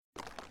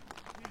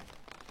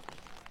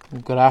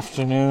Good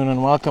afternoon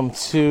and welcome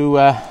to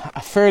a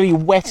fairly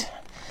wet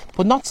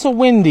but not so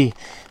windy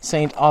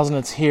St.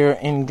 Osnitz here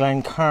in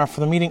Glencar for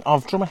the meeting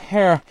of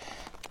Dromahair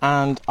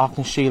and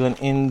Aughnasheelin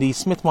in the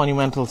Smith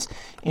Monumentals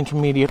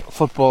Intermediate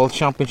Football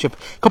Championship.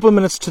 A couple of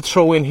minutes to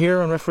throw in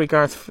here, and referee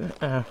Gareth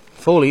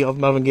Foley of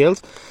Melvin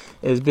Gales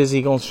is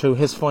busy going through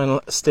his final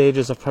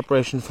stages of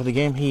preparation for the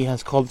game. He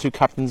has called the two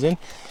captains in,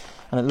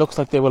 and it looks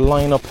like they will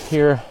line up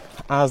here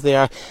as they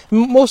are.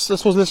 Most, I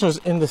suppose, listeners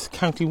in this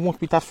county won't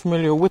be that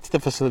familiar with the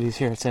facilities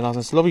here at St. Osnitz.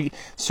 It's a lovely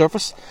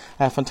surface,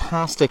 a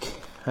fantastic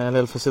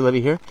little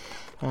facility here.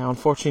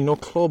 Unfortunately, no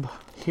club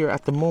here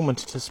at the moment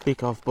to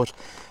speak of, but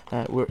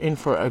we're in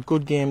for a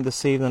good game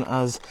this evening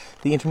as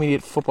the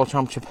Intermediate Football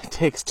Championship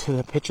takes to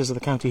the pitches of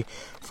the county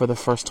for the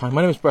first time.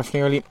 My name is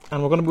Breifne Earley,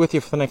 and we're going to be with you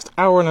for the next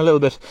hour and a little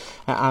bit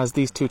as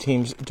these two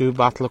teams do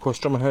battle. Of course,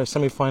 Dromahair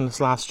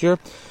semi-finalists last year.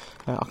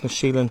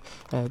 Aughnasheelin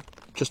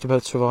just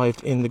about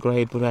survived in the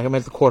grade, but I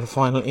made the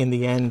quarter-final in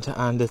the end,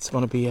 and it's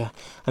going to be an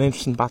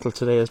interesting battle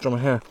today as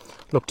Dromahair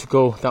look to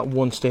go that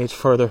one stage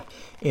further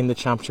in the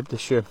championship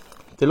this year.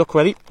 They look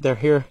ready. They're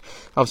here,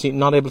 obviously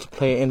not able to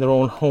play in their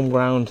own home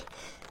ground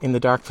in the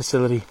dark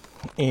facility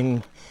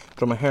in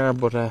Dromahair,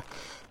 but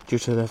due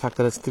to the fact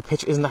that the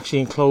pitch isn't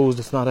actually enclosed,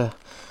 it's not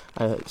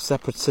a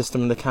separate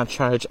system and they can't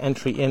charge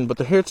entry in. But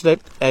they're here today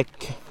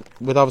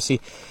with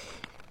obviously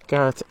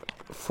Gareth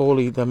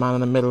Foley, the man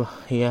in the middle.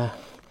 He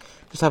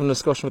just having a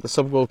discussion with the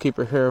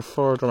sub-goalkeeper here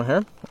for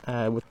Dromahair,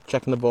 with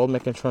checking the ball,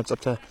 making sure it's up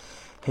to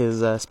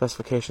his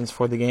specifications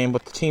for the game.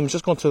 But the team's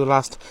just going through the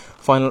last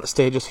final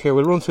stages here.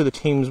 We'll run through the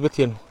teams with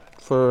you.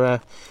 For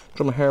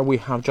Dromahair, we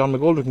have John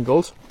McGoldrick in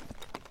goals.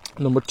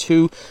 Number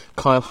 2,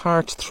 Kyle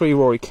Hart. 3,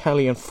 Rory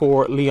Kelly. And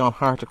 4, Leon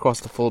Hart across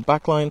the full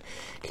back line.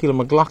 Keelan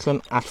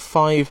McLaughlin at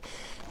 5.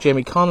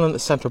 Jamie Conlon, the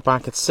centre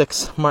back, at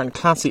 6. Martin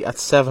Clancy at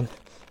 7,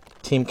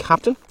 team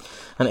captain.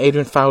 And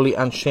Adrian Fowley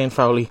and Shane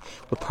Fowley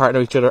will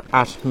partner each other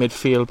at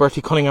midfield.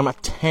 Bertie Cunningham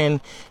at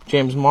 10.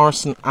 James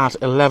Morrison at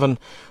 11.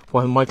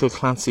 While Michael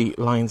Clancy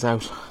lines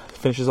out,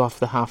 finishes off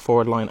the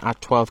half-forward line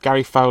at 12.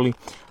 Gary Fowley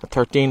at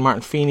 13,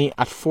 Martin Feeney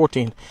at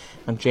 14,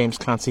 and James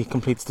Clancy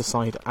completes the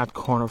side at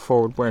corner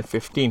forward wearing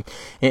 15.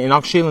 In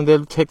Aughnasheelin,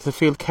 they'll take to the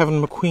field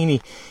Kevin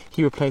McQueenie.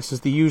 He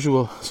replaces the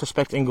usual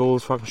suspect in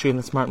goals for Aughnasheelin.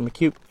 That's Martin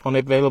McHugh,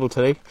 unavailable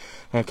today.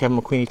 Kevin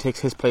McQueenie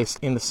takes his place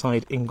in the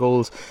side in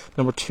goals.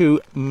 Number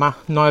 2,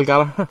 Niall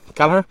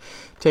Gallagher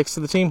takes to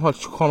the team, while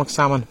Cormac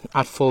Salmon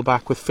at full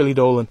back with Philly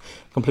Dolan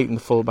completing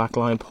the full back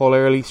line. Paul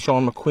Earley,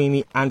 Sean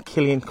McQueenie and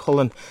Killian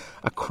Cullen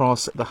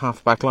across the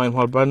half back line,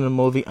 while Brendan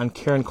Mulvey and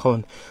Kieran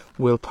Cullen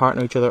will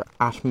partner each other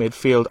at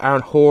midfield.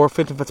 Aaron Hoare,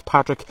 Fintan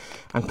Fitzpatrick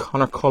and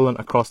Connor Cullen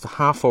across the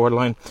half forward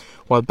line,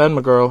 while Ben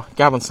McGurl,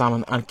 Gavin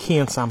Salmon and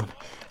Cian Salmon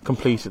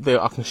complete the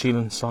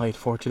Aughnasheelin side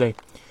for today.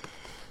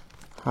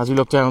 As we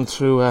look down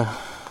through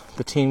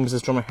the teams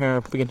as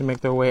Dromahair begin to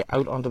make their way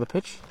out onto the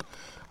pitch,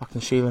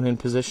 Aughnasheelin in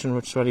position,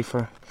 which is ready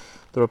for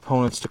their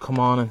opponents to come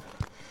on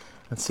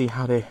and see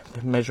how they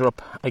measure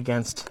up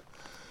against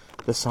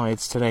the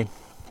sides today.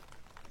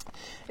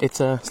 It's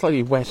a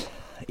slightly wet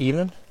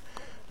evening.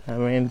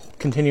 Rain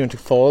continuing to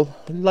fall.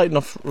 Light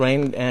enough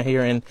rain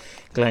here in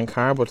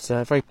Glencar, but it's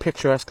a very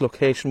picturesque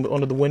location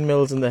under the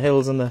windmills and the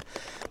hills and the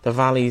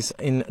valleys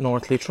in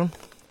North Leitrim.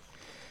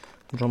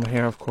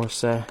 Dromahair, of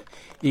course,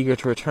 eager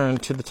to return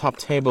to the top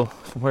table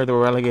from where they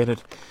were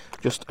relegated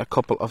just a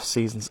couple of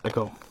seasons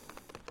ago.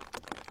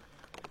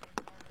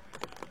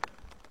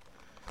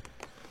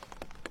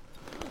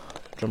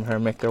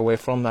 Dromahair make their way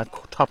from that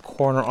top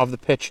corner of the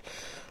pitch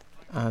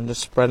and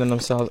just spreading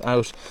themselves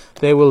out.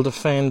 They will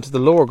defend the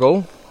lower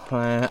goal.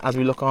 As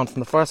we look on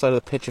from the far side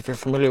of the pitch, if you're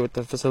familiar with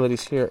the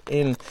facilities here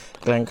in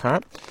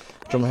Glencar,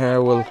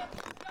 Dromahair will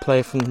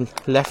play from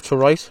left to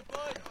right,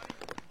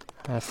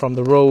 from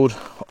the road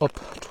up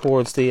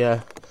towards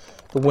the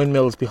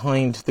windmills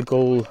behind the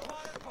goal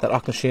that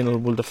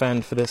Aughnasheelin will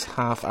defend for this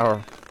half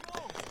hour.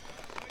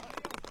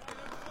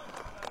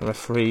 The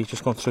referee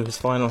just going through his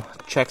final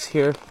checks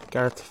here.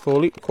 Gareth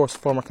Foley, of course,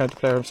 former county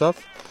player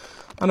himself,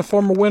 and a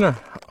former winner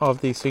of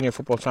the Senior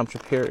Football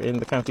Championship here in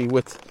the county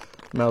with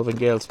Melvin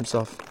Gales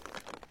himself.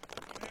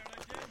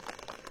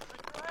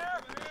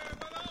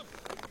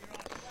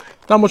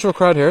 Not much of a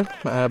crowd here,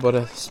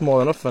 but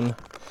small enough, and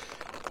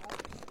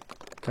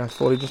Gareth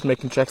Foley just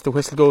making checks. The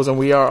whistle goes and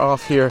we are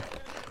off here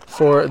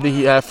for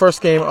the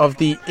first game of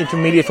the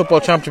Intermediate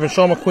Football Championship, and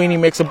Sean McQueenie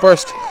makes a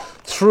burst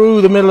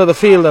through the middle of the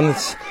field and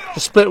it's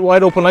just split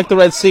wide open like the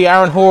Red Sea.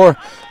 Aaron Hoare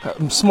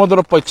smothered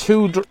up by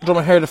two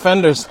Dromahair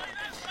defenders,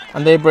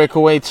 and they break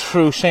away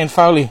through Shane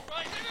Fowley,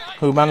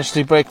 who managed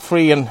to break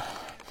free, and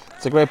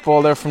it's a great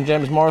ball there from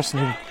James Morrison,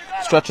 who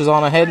stretches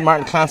on ahead.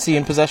 Martin Clancy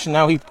in possession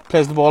now. He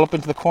plays the ball up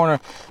into the corner.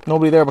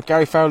 Nobody there, but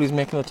Gary Fowley's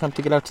making an attempt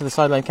to get out to the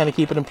sideline. Can he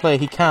keep it in play?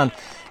 He can.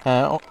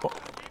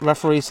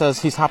 Referee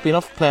says he's happy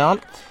enough. Play on.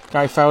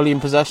 Gary Fowley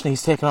in possession.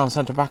 He's taken on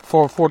centre back.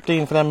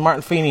 4-14 for them.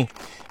 Martin Feeney,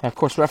 of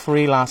course,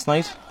 referee last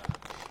night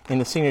in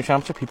the Senior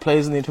Championship. He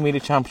plays in the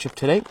Intermediate Championship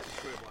today.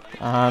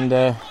 And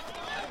the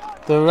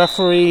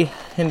referee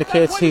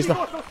indicates he's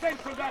not.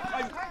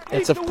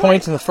 It's a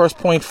point, and the first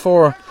point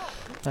for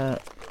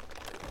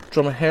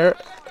Dromahair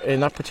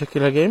in that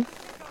particular game.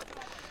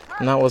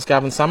 And that was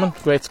Gavin Salmon.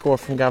 Great score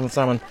from Gavin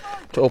Salmon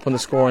to open the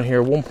score in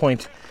here. 1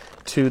 point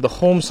to the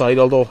home side,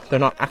 although they're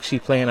not actually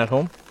playing at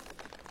home.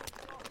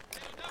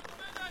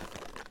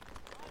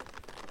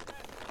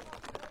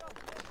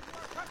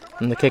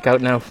 And the kick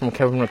out now from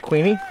Kevin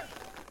McQueenie.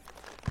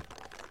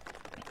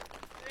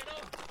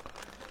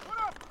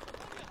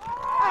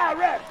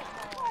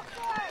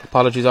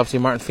 Apologies, obviously,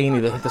 Martin Feeney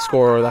that hit the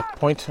score at that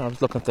point. I was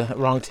looking at the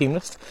wrong team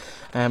list.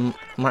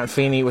 Martin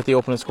Feeney with the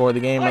opening score of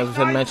the game, as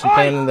I mentioned,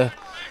 playing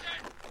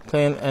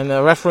and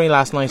the referee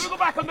last night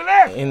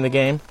in the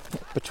game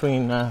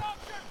between I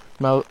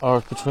can't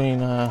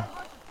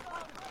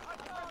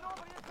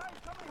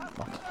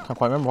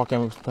quite remember what game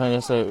we was playing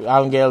yesterday.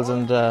 Alan Gales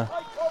and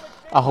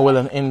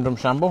Aughnasheelin in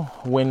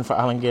Drumshanbo. Win for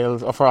Alan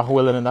Gales, or for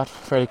Aughnasheelin in that,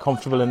 fairly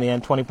comfortable in the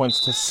end. 20 points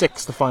to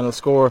 6, the final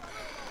score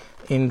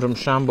in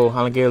Drumshanbo.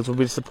 Alan Gales will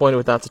be disappointed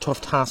with that. It's a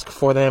tough task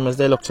for them as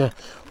they look to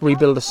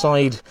rebuild the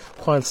side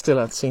while still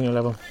at senior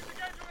level.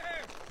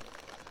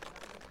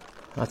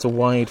 That's a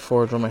wide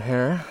for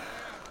Dromahair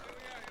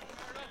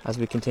as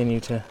we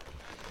continue to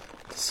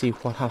see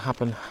what will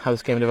happen, how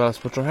this game develops.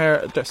 But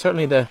Dromahair,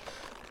 certainly the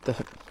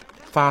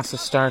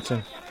fastest start,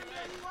 and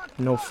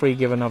no free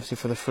given obviously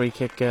for the free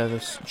kick.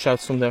 There's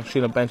shouts from the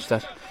Aughnasheelin bench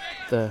that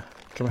the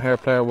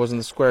Dromahair player was in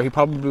the square. He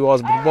probably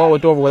was, but the ball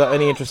went over without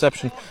any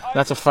interception.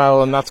 That's a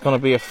foul, and that's going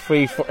to be a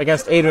free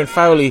against Adrian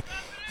Fowley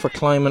for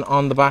climbing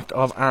on the back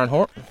of Aaron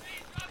Hoare.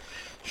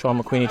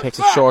 Sean McQueenie takes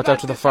it short out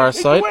to the far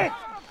side.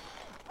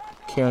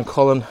 Kieran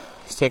Cullen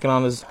is taking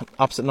on his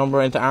opposite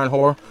number into Aaron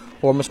Hoare.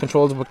 Hoare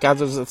miscontrols it, but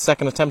gathers its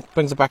second attempt,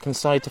 brings it back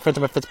inside to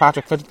Fintan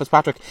Fitzpatrick.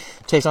 Fitzpatrick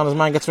takes on his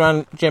man, gets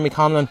around Jamie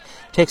Conlon,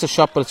 takes a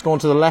shot, but it's going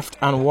to the left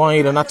and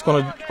wide, and that's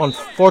going to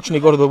unfortunately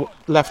go to the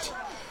left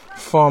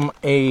from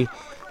a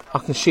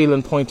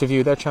Aughnasheelin point of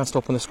view. Their chance to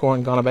open the score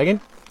and gone begging,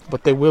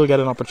 but they will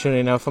get an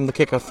opportunity now from the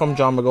kicker from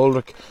John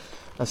McGoldrick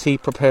as he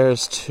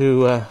prepares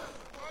to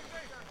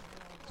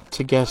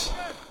get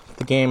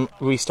the game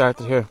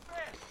restarted here.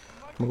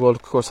 McGoldrick,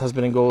 of course, has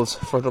been in goals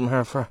for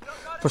Dromahair for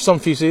some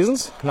few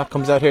seasons, and that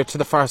comes out here to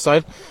the far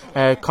side.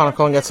 Conor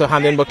Cullen gets a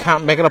hand in but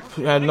can't make it up.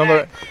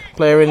 Another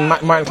player in,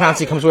 Martin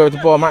Clancy, comes away with the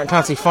ball. Martin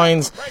Clancy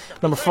finds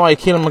number 5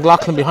 Keelan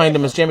McLaughlin behind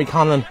him as Jamie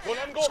Conlon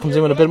just comes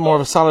in with a bit more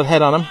of a solid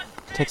head on him.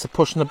 Takes a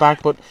push in the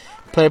back, but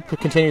play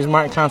continues.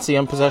 Martin Clancy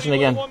on possession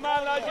again.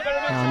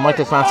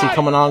 Michael Clancy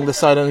coming along the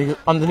side, and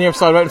on the near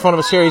side right in front of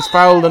us here, he's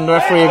fouled and the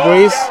referee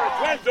agrees,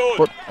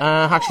 but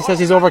actually says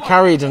he's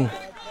overcarried, and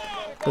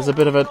there's a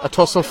bit of a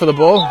tussle for the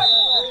ball.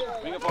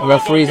 The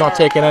referee's not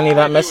taking any of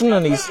that messing,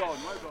 and he's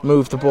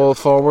moved the ball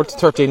forward to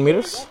 13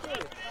 metres.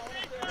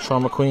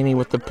 Sean McQueenie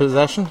with the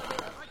possession,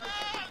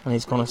 and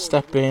he's going to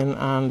step in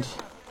and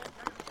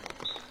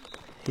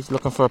he's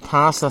looking for a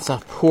pass. That's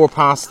a poor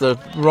pass. The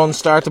run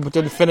started but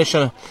didn't finish,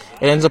 and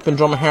it ends up in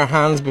Dromahair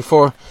hands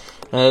before.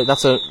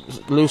 That's a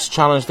loose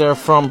challenge there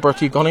from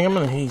Bertie Gunningham,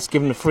 and he's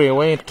given the free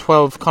away.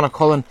 12, Conor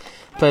Cullen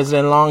plays it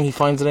in long. He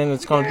finds it in.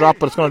 It's going to drop,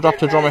 but it's going to drop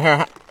to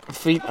Dromahair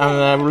feet,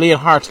 and Liam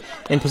Hart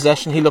in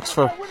possession. He looks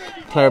for a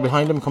player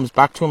behind him, comes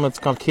back to him. It's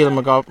got Keelan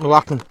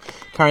McLaughlin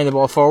carrying the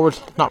ball forward.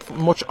 Not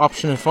much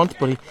option in front,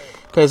 but he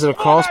plays it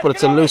across, but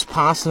it's a loose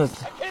pass, and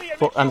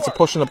it's a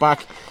push in the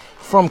back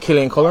from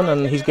Killian Cullen,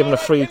 and he's given a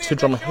free to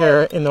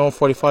Dromahair in their own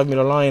 45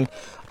 metre line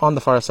on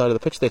the far side of the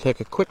pitch. They take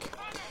it quick.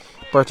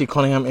 Bertie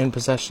Cunningham in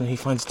possession. He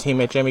finds his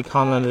teammate Jamie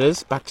Conlon. It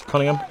is back to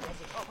Cunningham.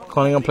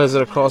 Cunningham plays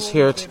it across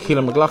here to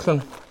Keelan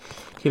McLaughlin.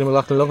 Keelan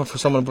McLaughlin looking for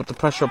someone, but the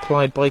pressure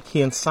applied by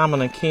Cian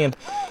Salmon, and Cian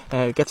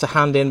gets a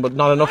hand in, but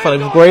not enough.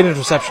 And a great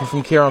interception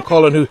from Kieran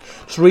Cullen, who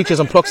just reaches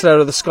and plucks it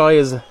out of the sky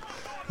as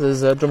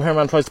Dromahair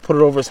man tries to put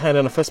it over his head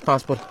in a fist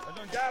pass, but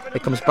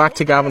it comes back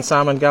to Gavin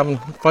Salmon. Gavin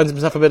finds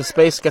himself a bit of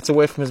space, gets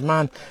away from his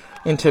man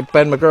into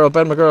Ben McGurl.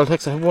 Ben McGurl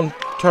takes a one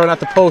turn at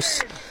the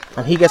post,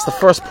 and he gets the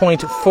first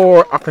point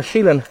for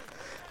Aughnasheelin,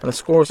 and the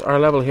scores are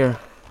level here,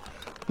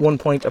 1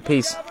 point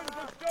apiece.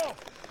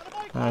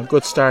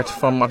 Good start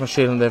from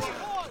Aughnasheelin. They've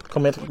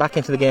come back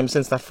into the game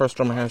since that first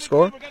Dromahair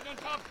score.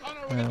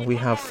 We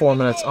have 4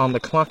 minutes on the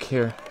clock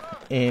here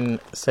in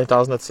St.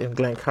 Osnet's in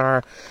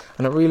Glencar,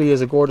 and it really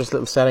is a gorgeous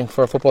little setting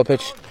for a football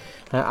pitch.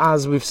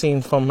 As we've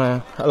seen from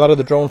a lot of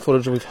the drone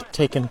footage we've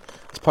taken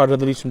as part of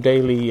the Leitrim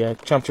Daily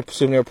Championship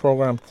Souvenir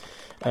programme,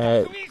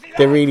 there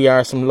really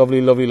are some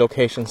lovely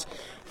locations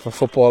for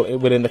football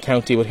within the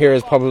county, but here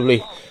is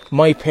probably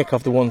my pick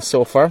of the ones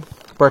so far.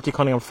 Bertie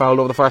Cunningham fouled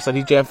over the far side.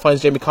 He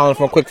finds Jamie Conlon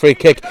for a quick free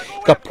kick.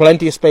 He's got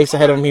plenty of space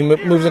ahead of him. He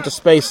moves into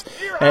space.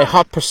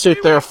 Hot pursuit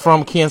there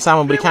from Cian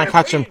Salmon, but he can't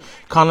catch him.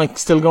 Conlon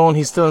still going.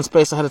 He's still in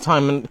space ahead of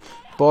time, and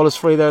ball is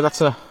free there.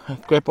 That's a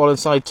great ball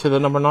inside to the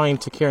number 9,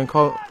 to Kieran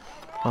Cullen,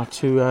 or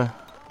to the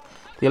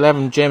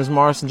 11, James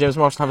Morrison. James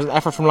Morrison has an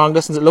effort from long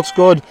distance. It looks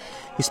good.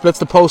 He splits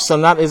the posts,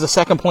 and that is a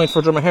second point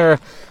for Dromahair.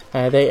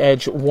 They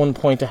edge 1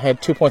 point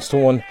ahead, 2 points to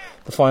 1.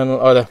 The final,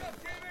 or the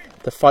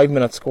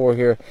 5-minute score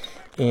here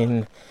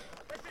in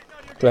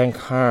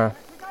Glencar.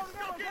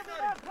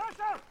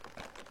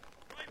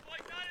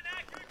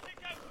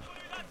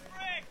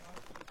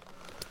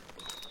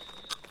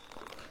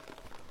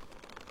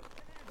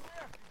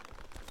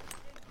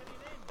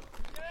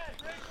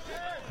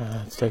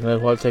 It's taking a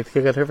little while to take the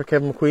kick out here for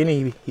Kevin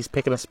McQueenie. He's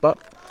picking a spot.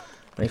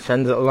 And he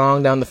sends it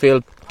along down the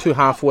field to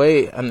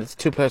halfway, and it's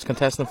two players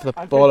contesting for the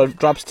ball. It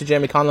drops to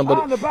Jamie Conlon,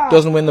 but it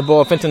doesn't win the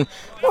ball. Fintan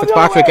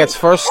Fitzpatrick gets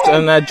first,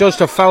 and judged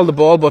to foul the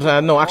ball,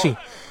 but no, actually,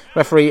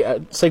 referee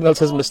signals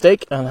his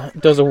mistake and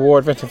does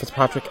award Fintan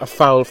Fitzpatrick a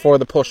foul for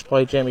the push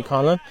by Jamie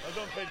Conlon.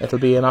 It'll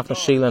be an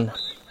Aughnasheelin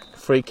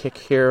free kick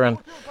here, and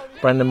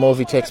Brendan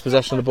Mulvey takes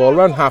possession of the ball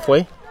around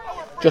halfway,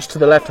 just to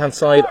the left-hand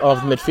side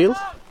of the midfield.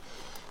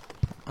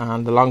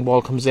 And the long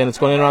ball comes in. It's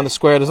going in around the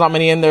square. There's not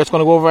many in there. It's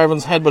going to go over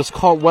everyone's head, but it's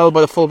caught well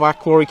by the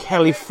fullback, Rory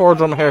Kelly, for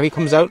Dromahair. He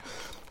comes out.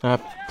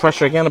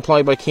 Pressure again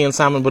applied by Cian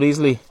Salmon, but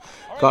easily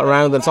got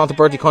around. And it's on to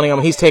Bertie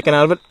Cunningham. He's taken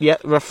out of it. Yeah,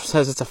 ref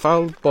says it's a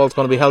foul. Ball's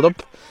going to be held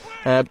up.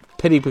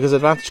 Pity, because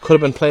advantage could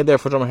have been played there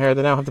for Dromahair.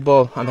 They now have the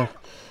ball and they're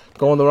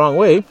going the wrong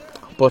way.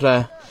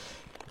 But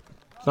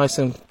nice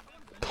and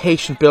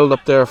patient build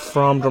up there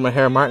from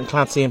Dromahair. Martin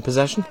Clancy in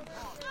possession.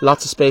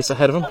 Lots of space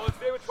ahead of him.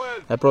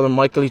 Brother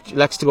Michael, he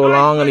elects to go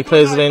long, and he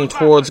plays it in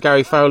towards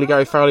Gary Fowley.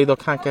 Gary Fowley, though,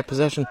 can't get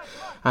possession,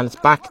 and it's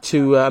back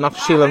to an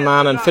Aughnasheelin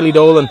man, and Philly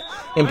Dolan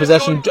in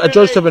possession.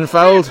 Adjudged to have been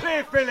fouled,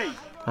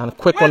 and a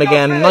quick one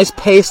again. Nice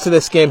pace to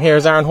this game here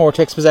as Aaron Hoare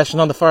takes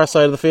possession on the far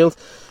side of the field.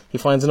 He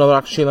finds another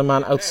Aughnasheelin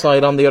man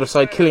outside on the other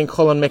side. Killian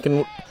Cullen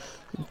making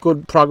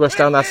good progress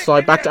down that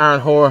side. Back to Aaron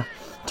Hoare.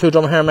 Two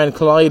Dromahair men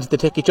collide. They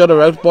take each other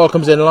out. Ball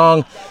comes in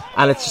long,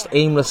 and it's just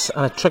aimless,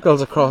 and it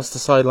trickles across the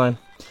sideline.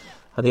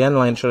 At the end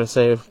line, should I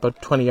say,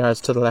 about 20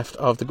 yards to the left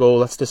of the goal.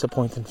 That's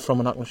disappointing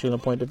from an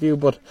Aughnasheelin point of view,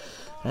 but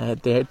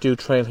they do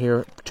trail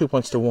here 2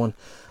 points to 1,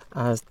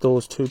 as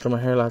those two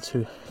Dromahair lads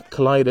who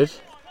collided,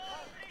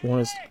 one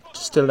is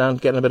still down,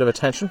 getting a bit of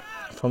attention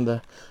from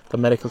the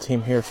medical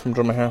team here from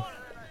Dromahair.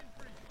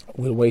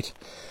 We'll wait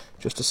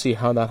just to see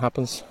how that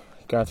happens.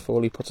 Gareth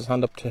Foley puts his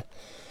hand up to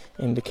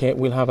indicate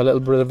we'll have a little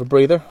bit of a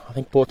breather. I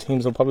think both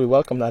teams will probably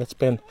welcome that. It's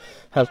been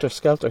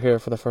helter-skelter here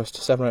for the first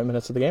 7 or 8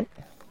 minutes of the game.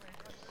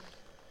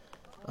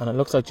 And it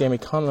looks like Jamie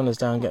Conlon is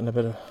down getting a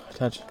bit of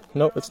attention.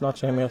 No, it's not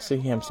Jamie. I see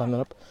him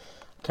standing up.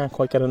 Can't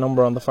quite get a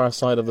number on the far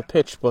side of the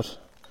pitch, but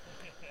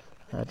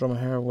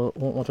Dromahair won't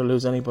want to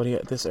lose anybody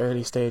at this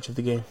early stage of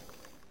the game.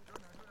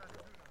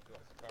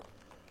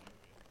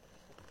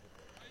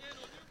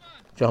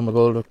 John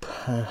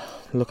McGoldrick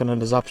looking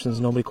at his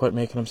options. Nobody quite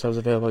making themselves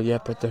available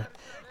yet, but they're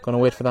going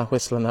to wait for that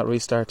whistle and that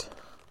restart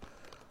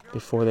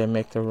before they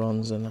make their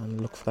runs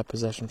and look for that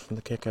possession from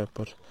the kick out.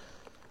 But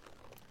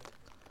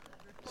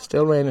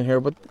still raining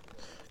here, but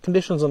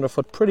conditions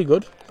underfoot pretty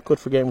good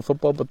for game of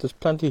football, but there's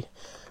plenty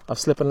of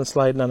slipping and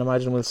sliding, and I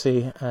imagine we'll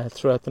see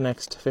throughout the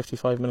next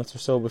 55 minutes or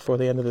so before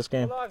the end of this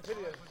game.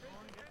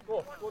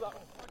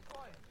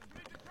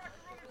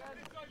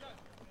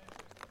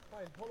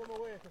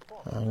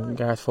 And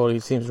Gareth Foley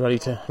seems ready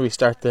to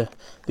restart the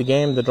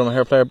game. The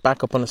Dromahair player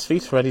back up on his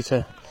feet, ready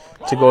to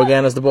go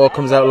again as the ball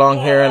comes out long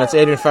here, and it's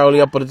Adrian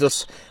Fowley up, but it's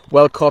just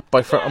well cut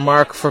by a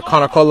mark for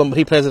Conor Cullen, but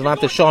he plays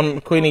advantage. Sean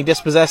McQueenie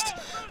dispossessed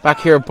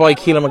back here by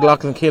Keelan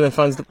McLaughlin. Keelan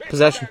finds the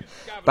possession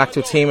back to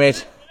a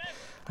teammate,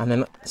 and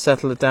then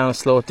settle it down and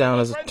slow it down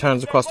as it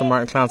turns across to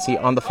Martin Clancy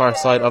on the far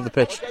side of the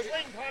pitch.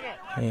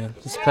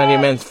 There's plenty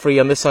of men free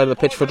on this side of the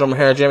pitch for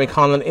Dromahair. Jamie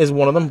Conlon is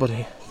one of them, but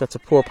that's a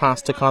poor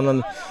pass to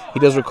Conlon.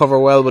 He does recover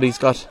well, but he's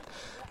got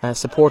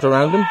support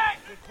around him.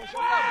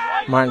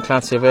 Martin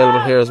Clancy available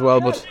here as well,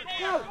 but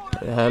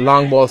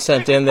long ball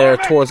sent in there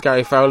towards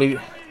Gary Fowley.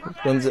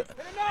 Wins it.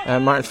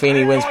 Martin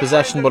Feeney wins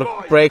possession, but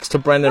it breaks to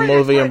Brendan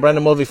Mulvey, and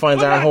Brendan Mulvey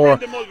finds Aaron Hoare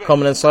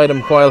coming inside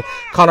him, while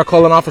Conor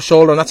Cullen off his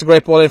shoulder, and that's a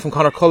great ball in from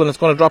Conor Cullen. It's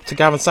going to drop to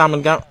Gavin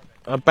Salmon, Ben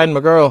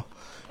McGurl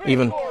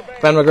even.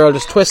 Ben McGurl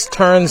just twists,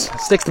 turns,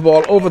 sticks the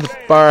ball over the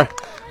bar,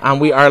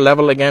 and we are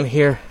level again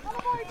here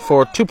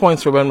for 2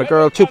 points for Ben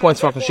McGurl, 2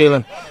 points for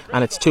Aughnasheelin,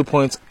 and it's 2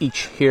 points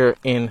each here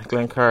in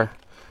Glencar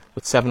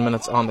with 7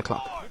 minutes on the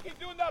clock.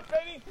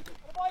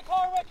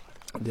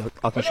 The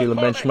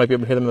Aughnasheelin bench, you might be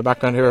able to hear them in the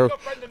background here, are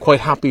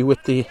quite happy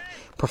with the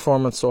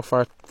performance so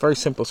far. Very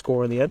simple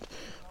score in the end.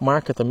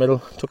 Mark at the middle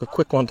took a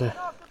quick one to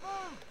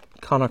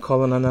Conor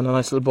Cullen, and then a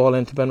nice little ball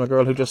into Ben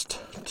McGurl, who just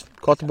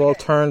caught the ball,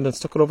 turned and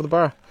stuck it over the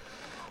bar.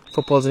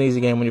 Football's an easy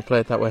game when you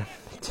play it that way.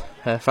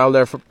 Foul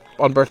there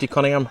on Bertie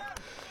Cunningham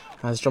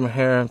as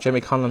Dromahair and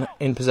Jamie Conlon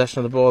in possession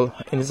of the ball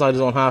inside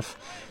his own half.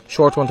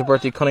 Short one to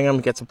Bertie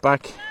Cunningham, gets it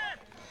back.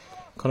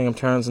 Cunningham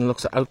turns and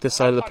looks out this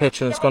side of the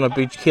pitch, and it's going to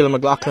be Keelan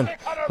McLaughlin,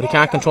 but he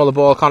can't control the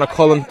ball. Conor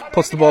Cullen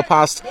puts the ball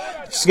past,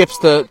 skips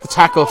the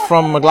tackle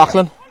from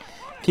McLaughlin,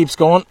 keeps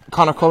going.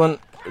 Conor Cullen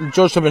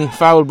judged to have been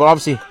fouled, but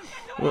obviously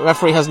the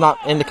referee has not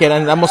indicated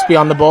anything. That must be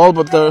on the ball,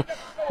 but the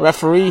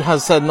referee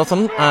has said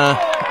nothing,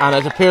 and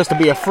it appears to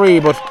be a free,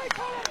 but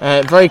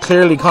very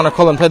clearly Conor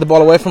Cullen played the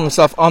ball away from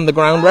himself on the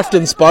ground. Ref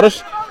didn't spot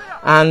it,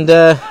 and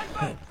the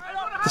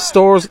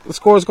score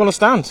is going to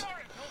stand.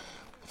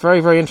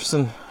 Very, very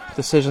interesting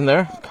decision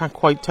there. Can't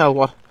quite tell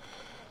what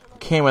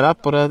came of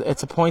that, but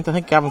it's a point. I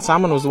think Gavin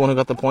Salmon was the one who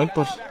got the point,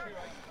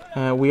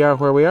 but we are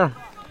where we are,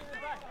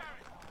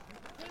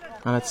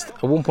 and it's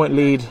a 1 point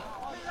lead.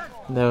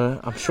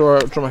 I'm sure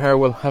Dromahair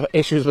will have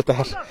issues with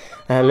that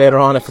later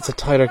on if it's a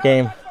tighter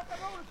game,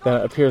 then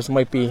it appears it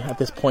might be, at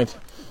this point,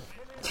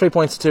 3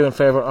 points to 2 in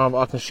favour of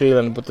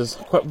Aughnasheelin, but there's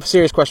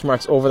serious question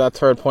marks over that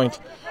third point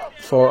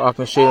for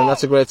Aughnasheelin.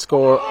 That's a great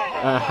score,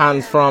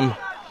 hand from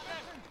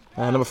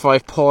number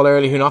 5 Paul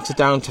Earley, who knocks it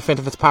down to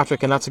Fintan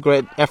Fitzpatrick, and that's a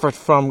great effort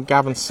from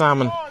Gavin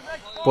Salmon,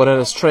 but it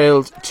has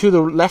trailed to the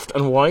left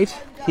and wide.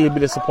 He'll be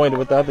disappointed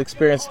with that.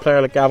 Experienced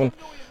player like Gavin,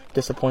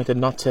 disappointed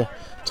not to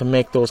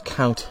make those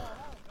count.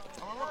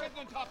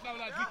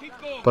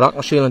 But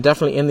Aughnasheelin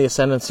definitely in the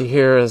ascendancy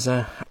here as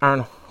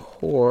Aaron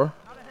Hoare.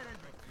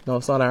 No,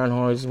 it's not Aaron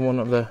Hoare, he's one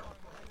of the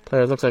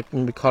players. Looks like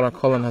maybe Conor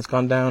Cullen has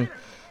gone down,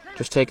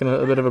 just taking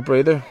a bit of a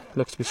breather.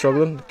 Looks to be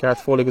struggling.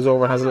 Gareth Foley goes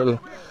over and has a little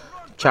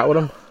chat with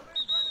him.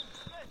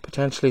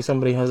 Potentially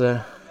somebody has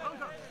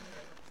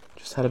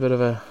just had a bit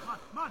of a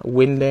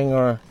winding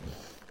or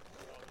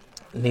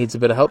needs a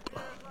bit of help.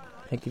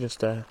 I think he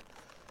just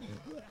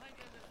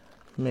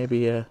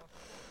maybe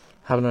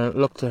having a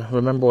look to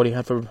remember what he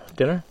had for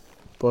dinner,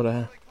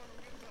 but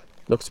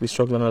looks to be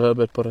struggling a little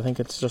bit. But I think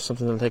it's just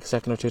something that'll take a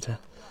second or two to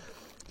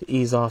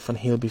ease off, and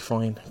he'll be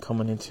fine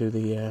coming into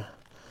the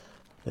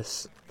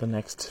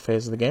next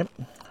phase of the game.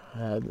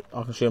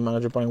 Aughnasheelin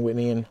manager Brian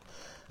Whitney and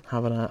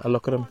having a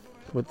look at him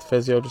with the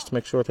physio just to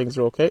make sure things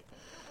are okay.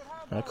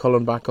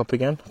 Cullen back up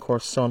again, of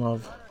course, son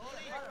of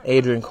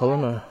Adrian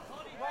Cullen, a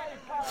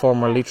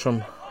former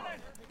Leitrim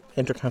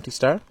inter-county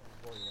star,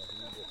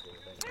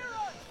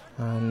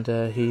 and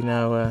he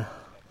now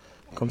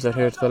comes out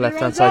here to the left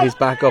hand side. He's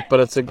back up,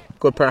 but it's a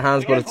good pair of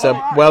hands, but it's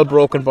well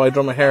broken by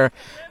Dromahair.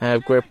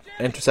 Great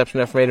interception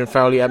there from Adrian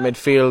Fowley at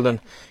midfield,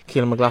 and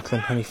Keelan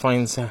McLaughlin, and he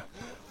finds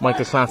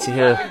Michael Clancy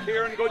here.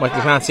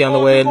 Michael Clancy on the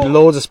way,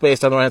 loads of space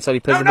down the right hand side. He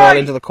plays the ball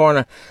into the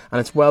corner, and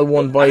it's well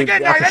won by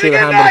Aughnasheelin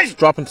hand, but it's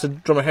dropping to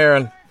Dromahair,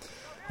 and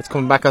it's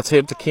coming back out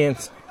here to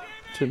Keynes,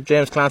 to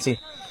James Clancy.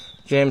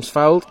 James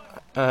fouled,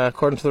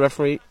 according to the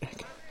referee,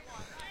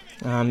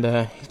 and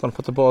he's going to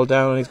put the ball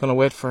down, and he's going to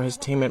wait for his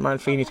teammate Martin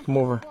Feeney to come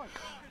over.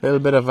 A little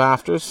bit of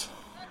afters,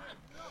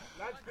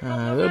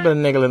 a little bit of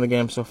niggle in the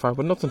game so far,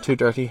 but nothing too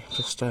dirty,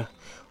 just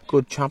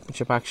good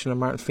championship action. And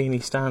Martin Feeney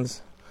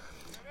stands.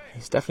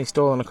 He's definitely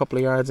stolen a couple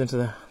of yards into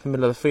the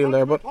middle of the field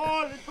there, but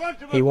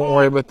he won't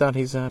worry about that.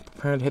 He's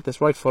preparing to hit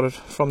this right footed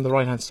from the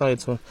right hand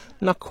side, so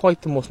not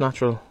quite the most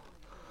natural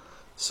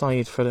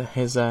side for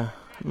his man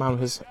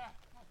with his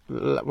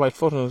right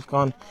foot, and has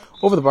gone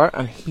over the bar,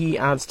 and he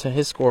adds to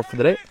his score for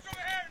the day.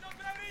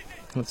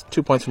 That's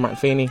 2 points for Martin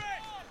Feeney,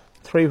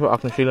 3 for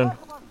Aughnasheelin.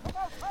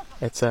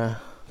 It's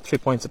 3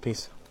 points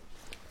apiece.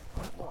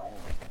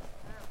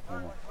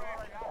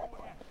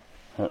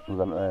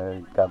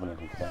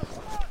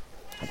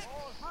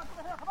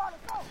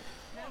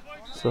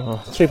 So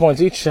 3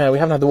 points each. We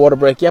haven't had the water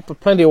break yet, but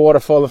plenty of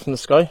water falling from the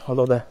sky,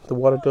 although the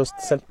water does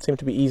seem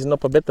to be easing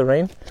up a bit, the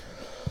rain.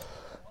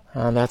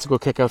 And that's a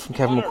good kick out from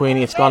Kevin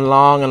McQueenie. It's gone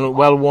long and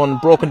well won,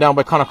 broken down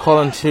by Conor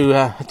Cullen to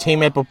a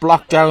teammate, but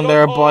blocked down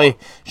there by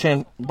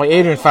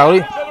Adrian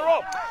Fowley.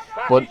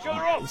 But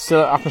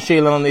still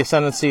Aughnasheelin on the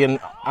ascendancy, and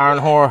Aaron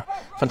Hoare,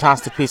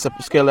 fantastic piece of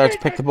skill there to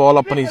pick the ball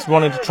up, and he's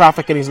run into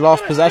traffic and he's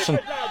lost possession,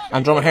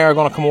 and Dromahair are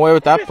going to come away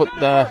with that. But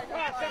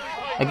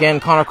again,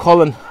 Conor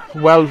Cullen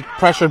well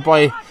pressured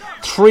by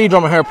 3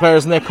 Dromahair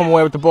players, and they come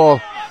away with the ball.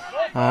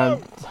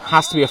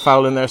 Has to be a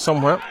foul in there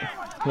somewhere.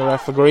 The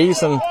ref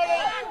agrees, and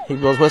he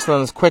goes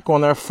whistling. It's a quick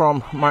one there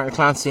from Martin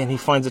Clancy, and he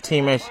finds a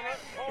teammate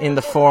in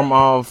the form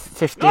of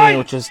 15,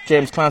 which is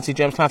James Clancy.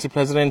 James Clancy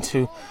plays it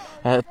into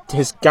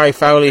his Gary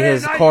Fowley,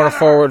 his corner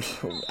forward,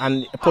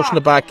 and pushing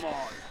it back.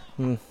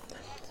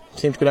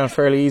 Seems to go down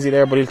fairly easy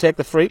there, but he'll take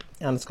the free,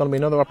 and it's going to be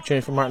another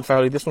opportunity for Martin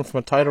Fowley. This one from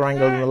a tighter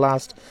angle than the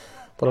last,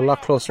 but a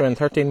lot closer in,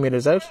 13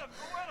 metres out,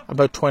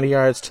 about 20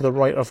 yards to the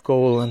right of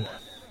goal, and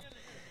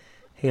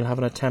he'll have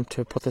an attempt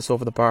to put this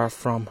over the bar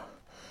from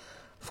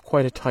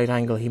quite a tight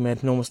angle. He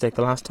made no mistake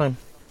the last time.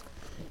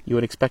 You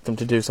would expect him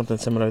to do something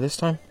similar this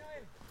time.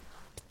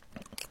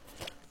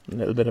 A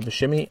little bit of a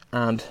shimmy,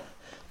 and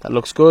that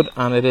looks good,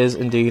 and it is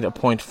indeed a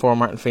point for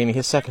Martin Feeney.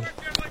 His second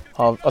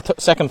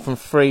from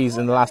frees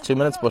in the last 2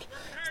 minutes, but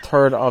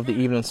third of the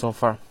evening so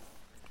far.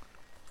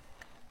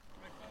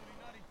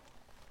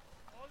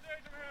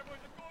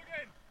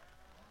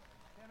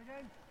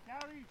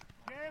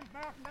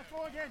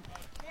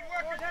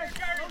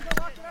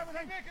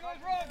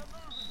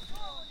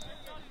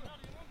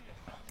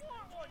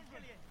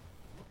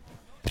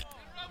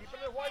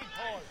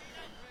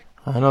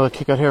 Another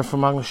kick out here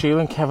from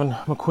Aughnasheelin, Kevin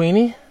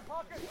McQueenie.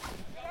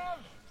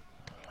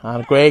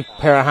 And a great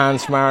pair of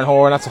hands from Aaron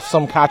Hoare, and that's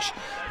some catch.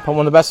 One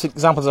of the best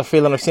examples I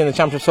feel that I've seen in the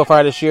championship so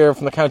far this year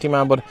from the county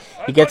man, but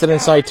he gets it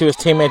inside to his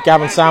teammate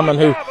Gavin Salmon,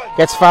 who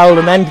gets fouled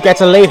and then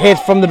gets a late hit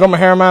from the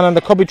Dromahair man, and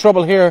there could be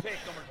trouble here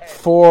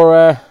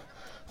for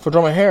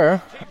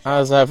Dromahair,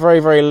 as a very,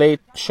 very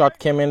late shot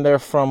came in there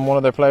from one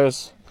of their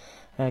players.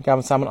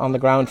 Gavin Salmon on the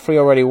ground, free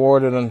already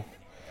awarded, and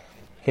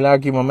he'll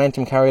argue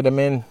momentum carried him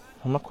in.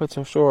 I'm not quite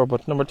so sure,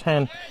 but number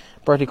 10,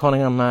 Bertie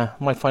Cunningham,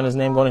 might find his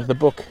name going into the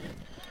book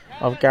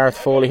of Gareth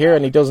Foley here,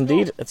 and he does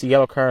indeed. It's a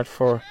yellow card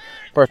for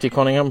Bertie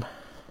Cunningham,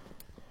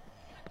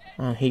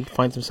 and he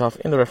finds himself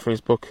in the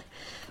referee's book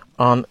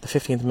on the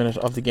 15th minute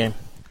of the game.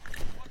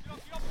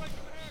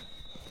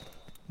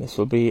 This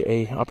will be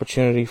an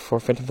opportunity for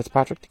Fintan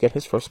Fitzpatrick to get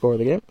his first score of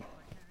the game.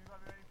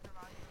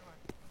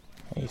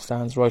 He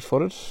stands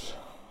right-footed.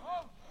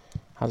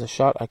 Has a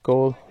shot at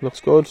goal. Looks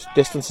good.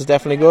 Distance is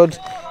definitely good.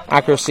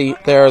 Accuracy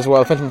there as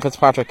well. Fintan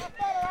Fitzpatrick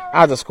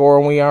adds a score,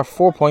 and we are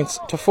 4 points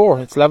to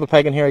 4. It's level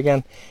pegging here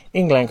again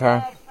in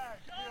Glencar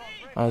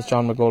as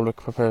John McGoldrick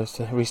prepares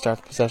to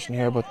restart the possession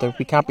here. But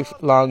we can't be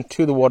long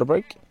to the water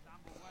break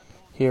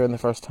here in the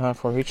first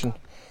half. We're reaching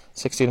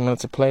 16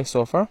 minutes of play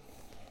so far.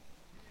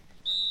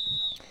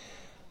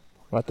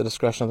 We're at the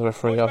discretion of the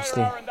referee,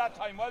 obviously.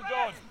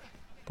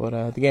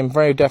 But the game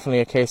very definitely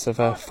a case of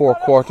 4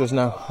 quarters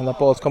now. And that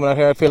ball's coming out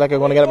here. I feel like I'm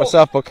going to get it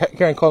myself. But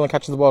Kieran Cullen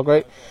catches the ball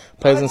great.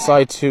 Plays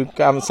inside to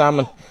Gavin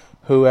Salmon,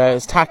 who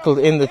is tackled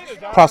in the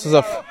process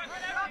of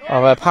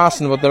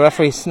passing. But the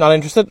referee's not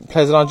interested.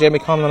 Plays it on Jamie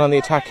Conlon on the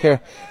attack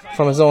here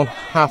from his own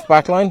half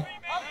back line.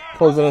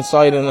 Pulls it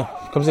inside and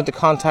comes into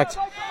contact.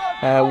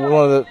 One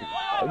of the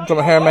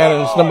Dromahair men,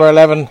 and it's number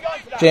 11,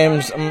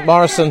 James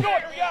Morrison,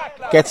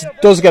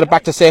 does get it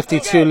back to safety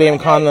to Liam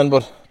Conlon.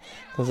 But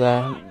there's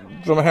a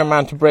Dromahair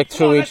man to break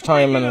through each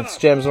time, and it's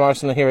James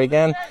Morrison here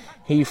again.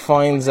 He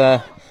finds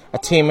a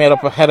teammate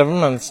up ahead of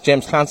him, and it's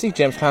James Clancy.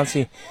 James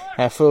Clancy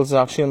fools the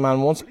Aughnasheelin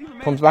man once,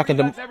 comes back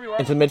into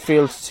the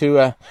midfield to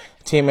a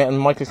teammate, and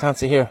Michael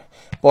Clancy here.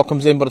 Ball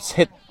comes in, but it's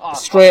hit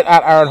straight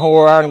at Aaron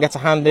Hoare. Aaron gets a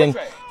hand in,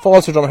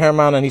 falls to Dromahair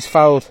man, and he's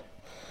fouled.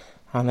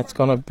 And it's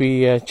going to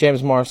be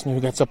James Morrison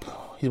who gets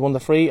up. He's won the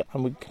free,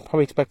 and we can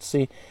probably expect to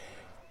see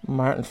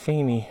Martin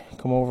Feeney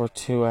come over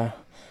to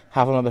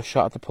have another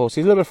shot at the post.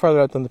 He's a little bit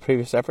further out than the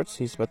previous efforts.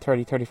 He's about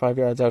 30-35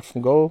 yards out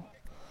from goal,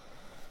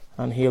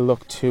 and he'll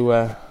look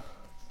to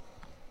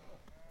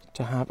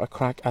have a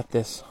crack at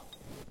this.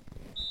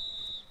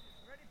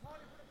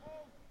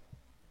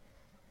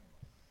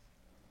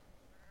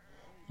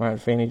 Martin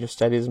Feeney just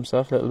steadies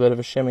himself, a little bit of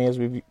a shimmy as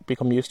we've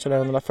become used to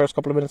now in the first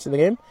couple of minutes of the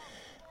game,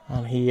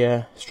 and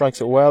he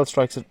strikes it well,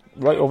 strikes it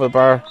right over the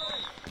bar.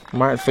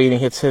 Martin Feeney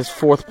hits his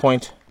 4th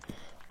point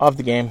of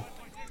the game,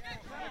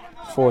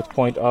 4th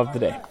point of the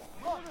day.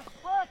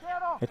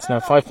 It's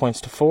now 5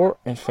 points to 4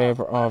 in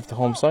favour of the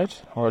home side,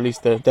 or at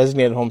least the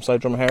designated home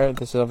side, Dromahair.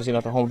 This is obviously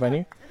not the home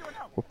venue.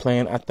 We're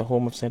playing at the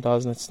home of St.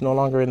 Oz, and it's no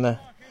longer in the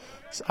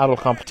adult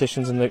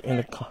competitions in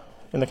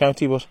the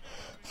county, but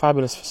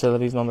fabulous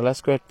facilities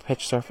nonetheless. Great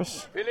pitch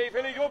surface.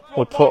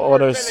 Would put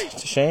others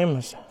to shame.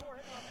 There's a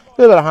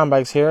little bit of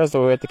handbags here as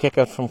though we had the kick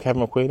out from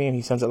Kevin McQueenie, and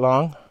he sends it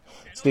long.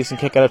 It's a decent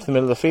kick out to the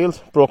middle of the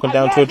field, broken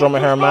down to a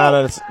Dromahair man,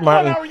 and it's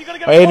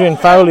Adrian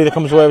Fowley that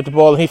comes away with the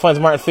ball, and he finds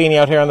Martin Feeney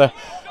out here on the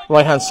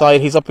right hand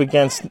side. He's up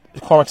against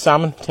Cormac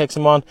Salmon, takes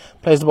him on,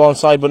 plays the ball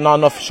inside, but not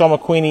enough. Sean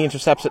McQueenie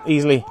intercepts it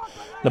easily.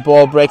 The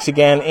ball breaks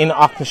again in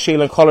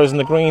Aughnasheelin colours, and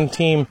the green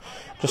team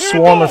just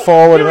swarming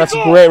forward, and that's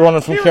a great running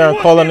from Kieran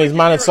Cullen. He's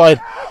man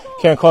inside.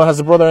 Kieran Cullen has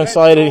the brother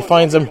inside, and he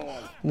finds him,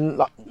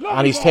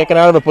 and he's taken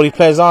out of it, but he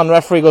plays on.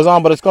 Referee goes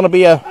on, but it's going to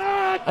be an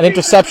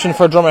interception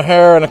for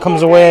Dromahair, and it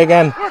comes away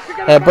again.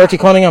 Bertie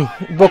Cunningham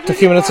booked a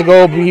few minutes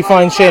ago, but he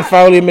finds Shane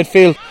Fowley in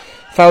midfield.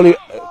 Fowley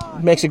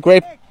makes a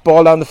great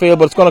ball down the field,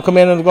 but it's going to come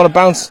in and it's going to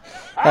bounce.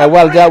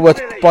 Well dealt with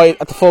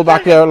at the full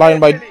back there line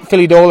by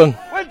Philly Dolan.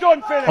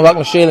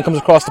 Aughnasheelin comes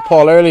across to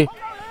Paul Earley.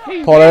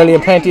 Paul Earley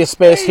in plenty of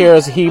space here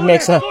as he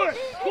makes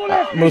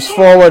moves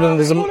forward, and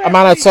there's a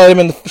man outside him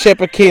in the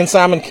shape of Cian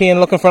Salmon. Cian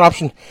looking for an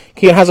option.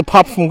 Cian has a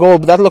pop from goal,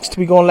 but that looks to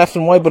be going left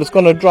and wide, but it's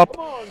going to drop.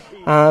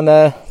 And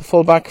the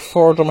full back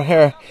for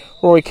Dromahair,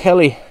 Rory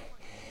Kelly,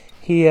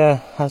 he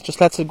has just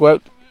lets it go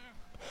out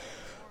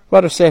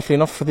rather safely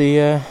enough for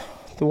the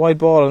wide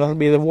ball, and that'll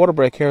be the water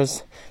break here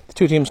as the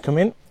two teams come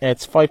in.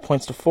 It's 5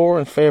 points to 4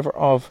 in favour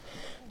of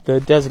the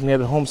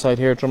designated home side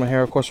here at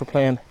Dromahair. Of course, we're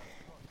playing,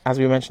 as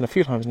we mentioned a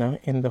few times now,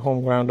 in the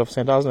home ground of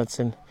St. Osnet's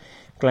in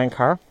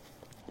Glencar.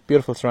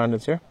 Beautiful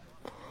surroundings here.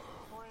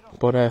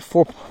 But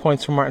 4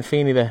 points from Martin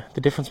Feeney, the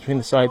difference between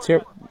the sides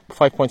here.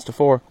 5 points to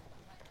 4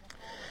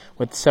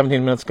 with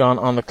 17 minutes gone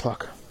on the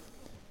clock.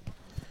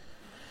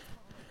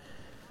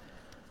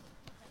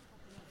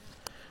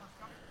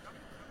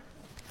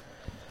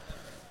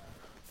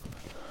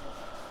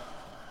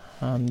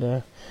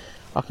 And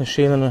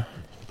Aughnasheelin are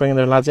bringing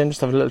their lads in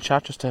just to have a little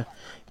chat, just to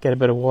get a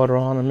bit of water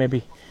on, and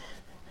maybe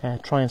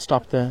try and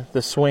stop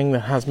the swing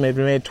that has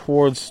maybe made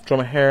towards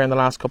Dromahair in the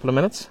last couple of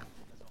minutes.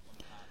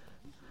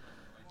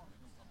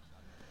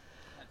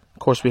 Of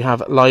course, we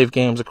have live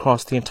games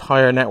across the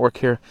entire network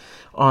here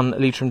on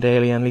Leitrim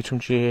Daily and Leitrim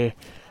GA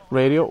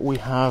Radio. We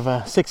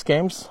have 6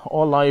 games,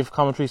 all live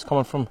commentaries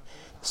coming from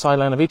the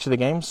sideline of each of the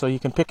games, so you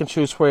can pick and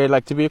choose where you'd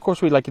like to be. Of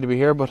course, we'd like you to be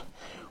here, but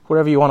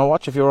wherever you want to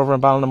watch, if you're over in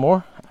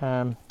Ballinamore,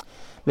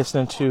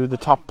 listening to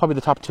probably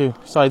the top 2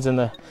 sides in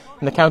the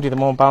county at the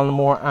moment,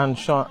 Ballinamore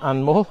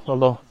and Mull,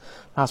 although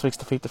last week's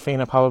defeat to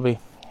Fianna probably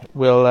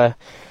will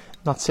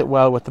not sit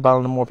well with the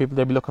Ballinamore people.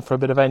 They'll be looking for a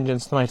bit of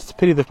vengeance tonight. It's a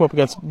pity they've come up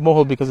against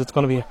Mull, because it's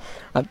going to be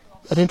an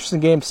interesting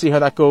game to see how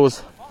that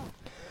goes.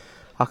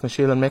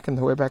 Aughnasheelin making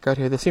their way back out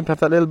here. They seem to have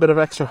that little bit of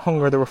extra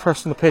hunger. They were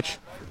first on the pitch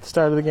at the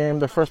start of the game.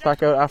 They're first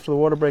back out after the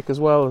water break as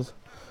well as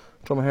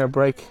Dromahair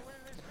break.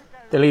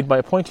 They lead by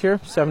a point here,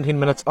 17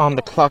 minutes on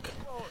the clock.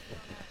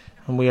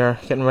 and we are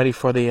getting ready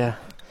for the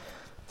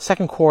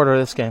second quarter of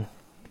this game.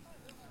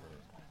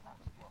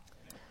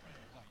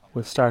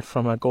 We'll start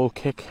from a goal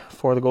kick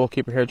for the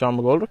goalkeeper here, John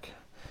McGoldrick.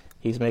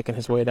 He's making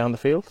his way down the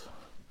field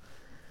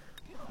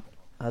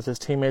as his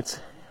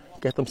teammates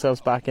get themselves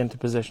back into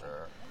position.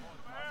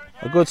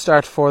 A good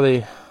start for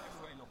the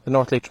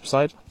North Leitrim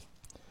side.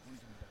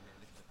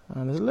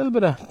 And there's a little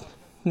bit of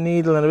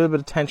needle and a little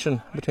bit of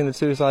tension between the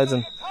two sides,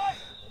 and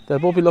they'll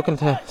both be looking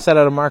to set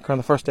out a marker on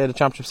the first day of the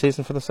championship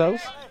season for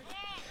themselves.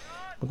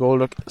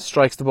 McGoldrick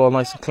strikes the ball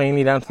nice and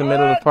cleanly down to the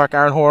middle of the park.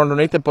 Aaron Hoare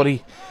underneath it, but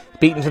he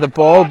beaten to the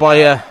ball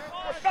by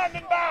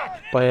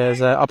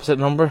his opposite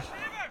number,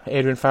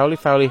 Adrian Fowley.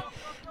 Fowley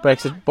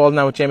breaks the ball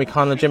now with Jamie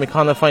Conlon. Jamie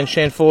Conlon finds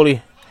Shane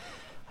Foley,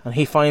 and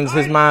he finds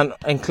his man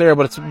in clear,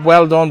 but it's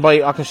well done by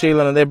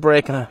Aughnasheelin, and they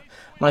break, and a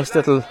nice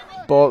little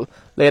ball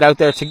laid out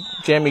there to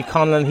Jamie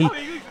Conlon.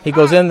 He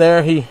goes in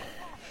there. He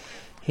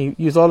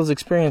used all his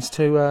experience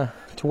to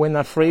win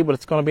that free, but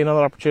it's going to be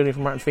another opportunity for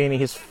Martin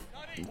Feeney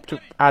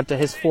to add to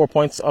his 4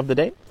 points of the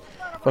day.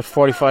 About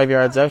 45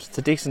 yards out. It's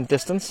a decent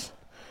distance,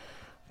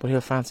 but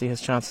he'll fancy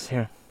his chances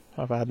here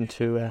of adding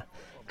to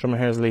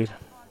Dromahair's lead.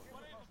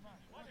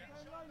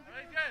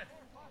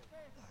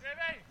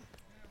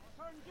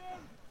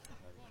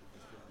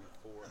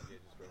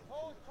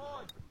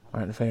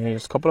 Martin Feeney,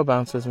 just a couple of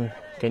bounces. We're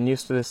getting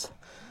used to this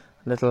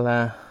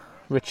little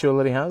ritual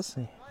that he has.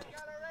 He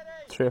takes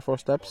 3 or 4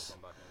 steps,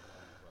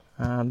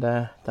 and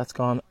that's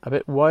gone a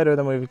bit wider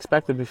than we've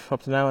expected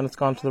up to now, and it's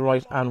gone to the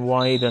right and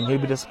wide, and he'll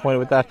be disappointed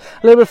with that.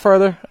 A little bit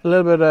further, a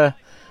little bit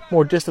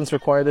more distance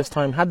required this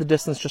time. Had the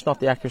distance, just not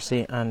the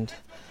accuracy, and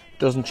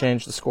doesn't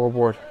change the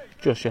scoreboard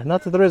just yet.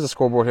 Not that there is a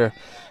scoreboard here.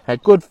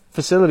 Good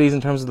facilities in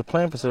terms of the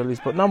playing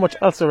facilities, but not much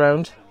else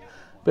around.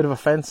 Bit of a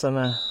fence and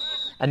a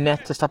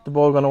net to stop the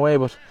ball going away,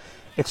 but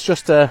it's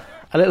just a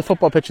little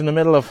football pitch in the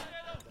middle of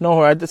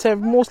nowhere. I'd say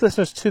most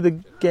listeners to the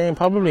game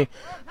probably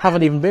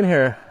haven't even been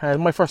here.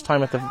 My first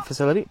time at the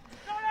facility,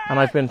 and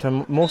I've been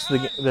to most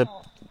of the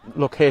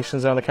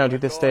locations around the county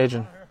at this stage,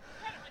 and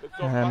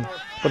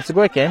but it's a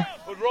great game.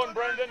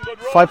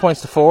 5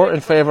 points to 4 in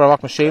favour of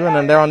Aughnasheelin,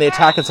 and they're on the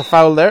attack. It's a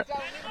foul there.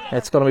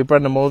 It's going to be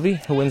Brendan Mulvey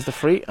who wins the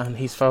free, and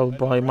he's fouled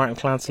by Martin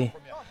Clancy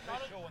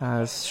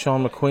as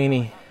Sean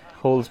McQueenie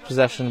holds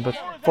possession, but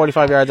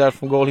 45 yards out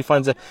from goal he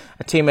finds a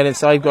teammate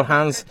inside. Good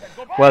hands,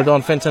 well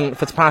done. Fintan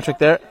Fitzpatrick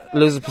there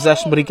loses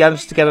possession, but he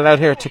manages to get it out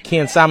here to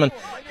Cian Salmon.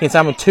 Cian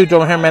Salmon, 2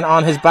 Dromahair men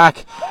on his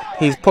back.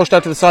 He's pushed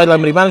out to the sideline,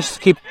 but he manages to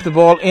keep the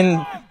ball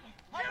in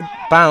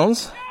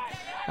bounds,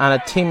 and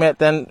a teammate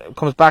then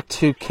comes back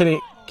to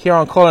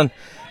Kieran Cullen,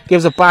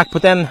 gives it back,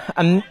 but then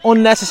an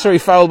unnecessary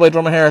foul by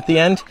Dromahair at the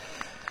end,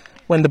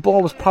 when the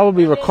ball was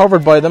probably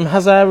recovered by them,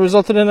 has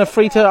resulted in a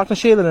free to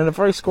Aughnasheelin in a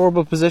very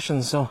scoreable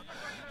position. So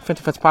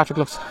Fintan Fitzpatrick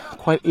looks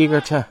quite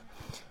eager to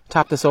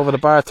tap this over the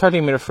bar.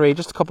 13-metre free,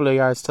 just a couple of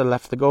yards to the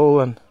left of the goal,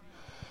 and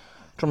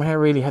Dromahair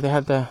really had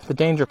the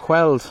danger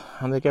quelled,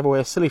 and they gave away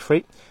a silly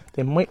free.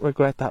 They might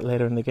regret that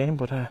later in the game,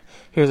 but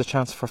here's a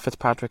chance for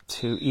Fitzpatrick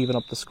to even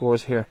up the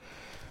scores here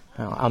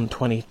on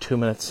 22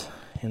 minutes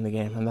in the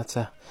game, and that's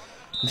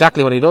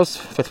exactly what he does.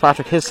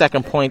 Fitzpatrick, his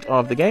second point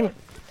of the game.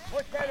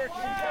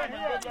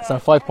 It's now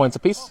 5 points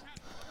apiece,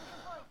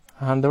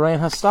 and the rain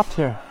has stopped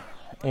here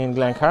in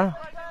Glencar.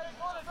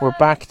 We're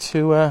back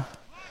to a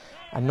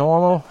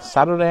normal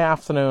Saturday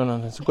afternoon,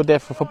 and it's a good day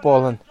for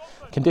football, and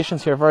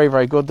conditions here are very,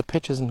 very good. The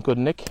pitch is in good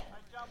nick.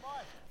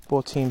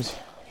 Both teams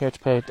here to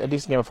play a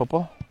decent game of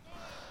football.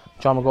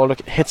 John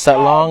McGoldrick hits that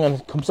long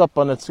and comes up,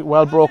 and it's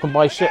well broken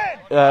by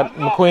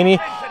McQueenie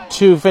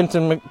to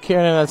Fintan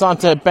McKiernan, and it's on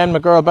to Ben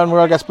McGurl. Ben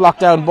McGurl gets blocked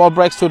down, ball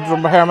breaks to a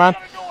Dromahair man.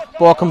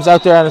 Ball comes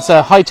out there, and it's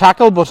a high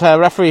tackle, but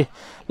referee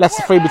lets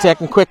the free be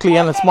taken quickly,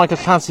 and it's Michael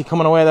Clancy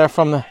coming away there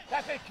from the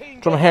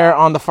Dromahair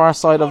on the far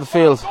side of the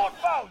field.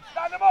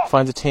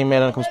 Finds a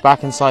teammate and comes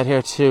back inside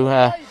here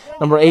to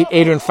number 8,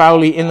 Adrian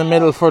Fowley, in the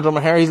middle for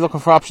Dromahair. He's looking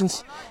for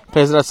options.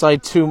 Plays it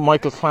outside to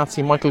Michael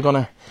Clancy. Michael going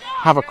to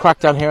have a crack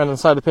down here on the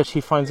side of the pitch.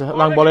 He finds a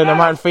long ball in there.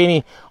 Martin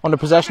Feeney under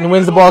possession. He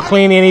wins the ball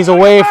cleanly, and he's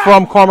away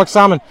from Cormac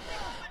Salmon.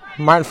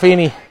 Martin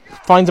Feeney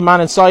finds a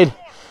man inside,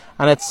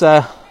 and it's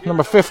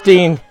number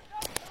 15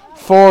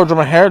 for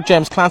Dromahair,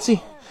 James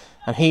Clancy,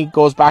 and he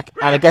goes back,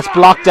 and it gets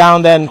blocked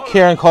down then.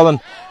 Kieran Cullen,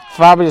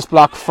 fabulous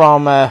block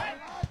from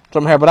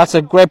Dromahair, but that's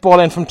a great ball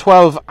in from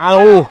 12,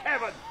 and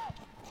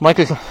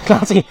Michael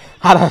Clancy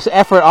had an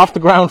effort off the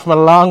ground from a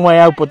long way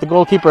out, but the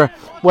goalkeeper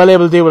well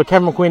able to deal with it.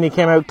 Kevin McQueenie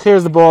came out,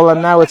 clears the ball,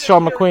 and now it's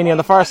Sean McQueenie on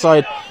the far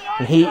side,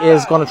 and he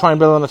is going to try and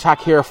build an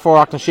attack here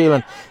for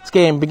Aughnasheelin. This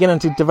game beginning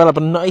to develop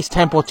a nice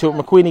tempo to it.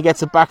 McQueenie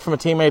gets it back from a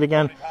teammate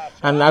again,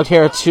 and out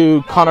here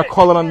to Conor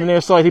Cullen on the near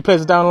side. He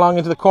plays it down long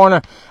into the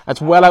corner. It's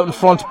well out in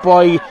front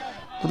by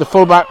the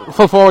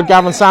full forward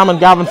Gavin Salmon.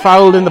 Gavin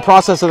fouled in the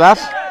process of that,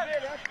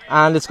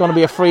 and it's going to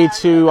be a free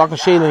to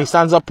Aughnasheelin. He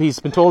stands up. He's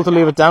been told to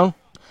leave it down.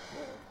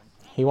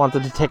 He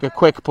wanted to take it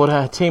quick, but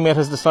a teammate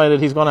has decided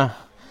he's going to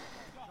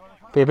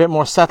be a bit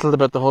more settled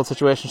about the whole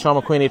situation. Sean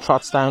McQueenie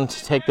trots down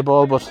to take the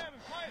ball, but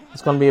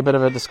it's going to be a bit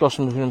of a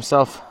discussion between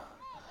himself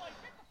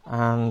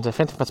and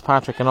Fintan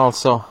Fitzpatrick, and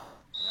also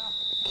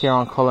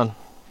Kieran Cullen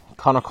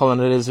Conor Cullen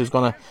it is who's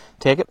going to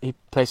take it. He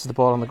places the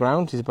ball on the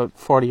ground. He's about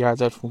 40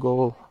 yards out from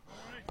goal,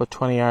 about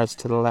 20 yards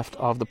to the left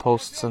of the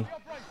posts, and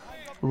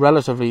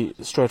relatively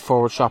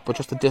straightforward shot, but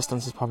just the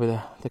distance is probably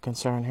the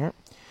concern here.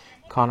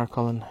 Conor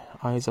Cullen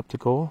eyes up to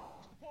goal,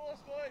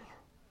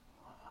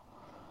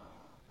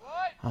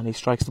 and he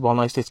strikes the ball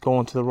nicely. It's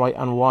going to the right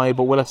and wide,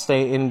 but will it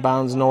stay in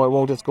bounds? No, it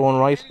won't. It's going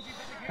right,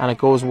 and it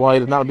goes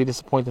wide, and that'll be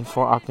disappointing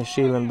for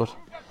Aughnasheelin. But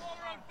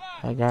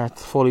Gareth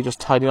Foley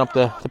just tidying up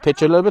the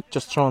pitch a little bit,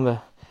 just throwing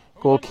the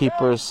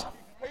goalkeeper's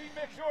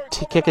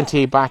kick and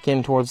tee back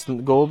in towards the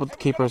goal, but the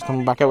keeper is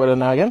coming back out with it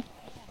now again.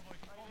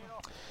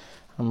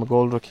 And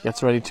McGoldrick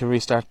gets ready to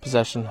restart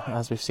possession,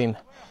 as we've seen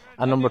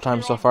a number of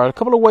times so far. A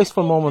couple of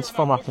wasteful moments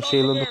from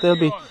Aughnasheelin, but they'll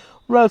be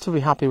relatively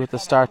happy with the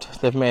start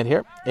they've made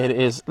here. It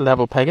is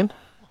level pegging.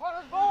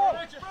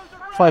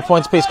 5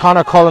 points apiece.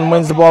 Conor Cullen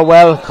wins the ball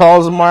well,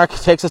 calls a mark,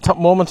 takes a top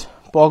moment.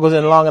 Ball goes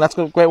in long, and that's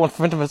a great one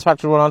for Fintan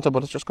Fitzpatrick to run onto,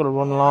 but it's just going to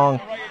run long.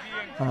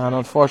 And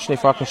unfortunately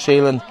for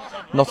Aughnasheelin,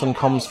 nothing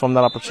comes from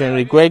that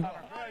opportunity. Great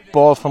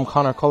ball from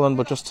Conor Cullen,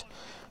 but just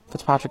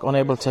Fitzpatrick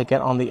unable to get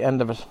on the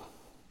end of it.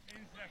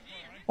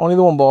 Only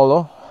the one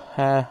ball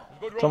though.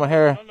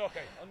 Dromahair,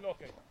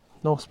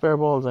 no spare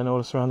balls I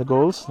noticed around the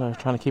goals. They're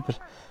trying to keep it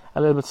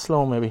a little bit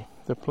slow maybe.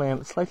 They're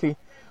playing slightly,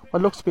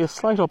 what looks to be a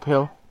slight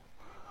uphill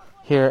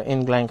here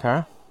in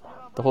Glencar.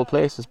 The whole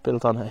place is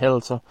built on a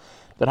hill, so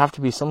there'd have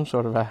to be some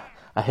sort of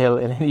a hill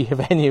in any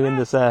venue in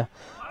this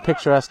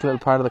picturesque little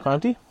part of the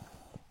county.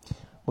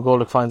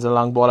 McGoldrick finds a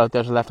long ball out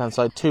there to the left hand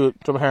side. 2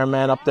 Dromahair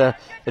men up there.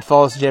 It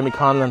falls to Jamie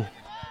Conlon.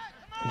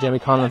 Jamie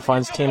Conlon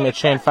finds teammate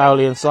Shane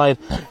Fowley inside.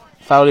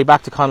 Fowley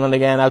back to Conlon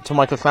again, out to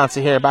Michael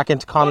Clancy here, back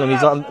into Conlon.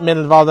 He's on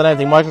middle involved in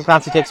anything. Michael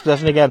Clancy takes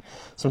possession again.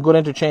 Some good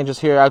interchanges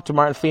here, out to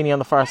Martin Feeney on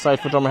the far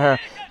side for Dromahair.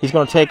 He's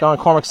going to take on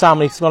Cormac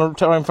Salmon. He's going to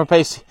turn him for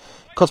pace.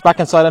 Cuts back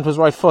inside onto his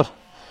right foot.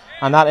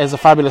 And that is a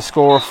fabulous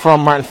score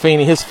from Martin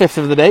Feeney, his 5th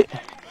of the day,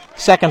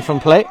 2nd from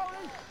play.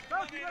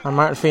 And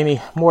Martin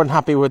Feeney more than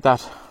happy with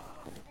that.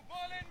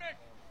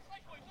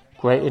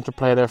 Great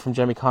interplay there from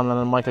Jamie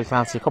Conlon and Michael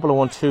Clancy. A couple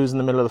of 1-2s in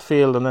the middle of the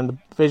field, and then the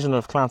vision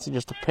of Clancy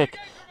just to pick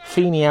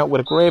Feeney out with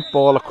a great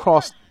ball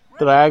across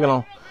the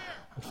diagonal.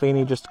 And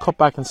Feeney just cut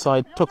back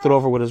inside, tucked it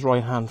over with his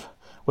right hand,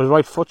 with his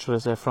right foot, should I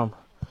say, from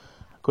a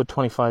good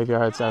 25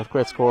 yards out.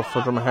 Great score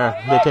for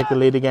Dromahair. They take the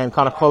lead again.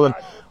 Conor Cullen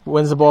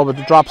wins the ball, but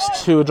it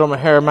drops to a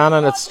Dromahair man,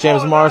 and it's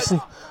James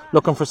Morrison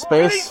looking for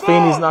space.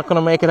 Feeney's not going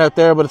to make it out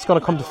there, but it's going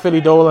to come to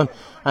Philly Dolan,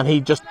 and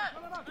he just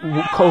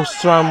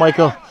coasts around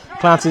Michael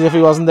Clancy as if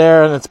he wasn't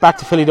there, and it's back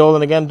to Philly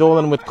Dolan again.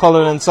 Dolan with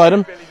Cullen inside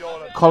him.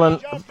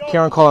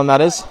 Kieran Cullen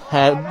that is.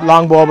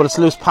 Long ball, but it's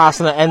loose pass,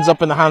 and it ends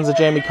up in the hands of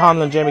Jamie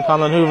Conlon. Jamie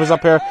Conlon hoovers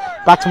up here,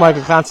 back to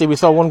Michael Clancy. We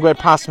saw one great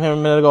pass from him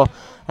a minute ago,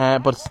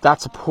 but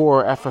that's a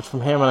poor effort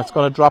from him, and it's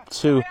going to drop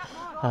to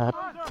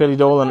Philly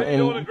Dolan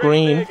in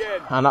green,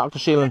 and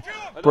Aughnasheelin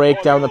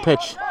break down the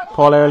pitch.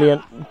 Paul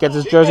Earley gets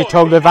his jersey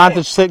tugged,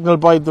 advantage signalled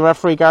by the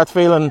referee Gareth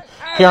Phelan.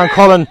 Kieran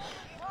Cullen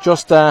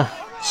just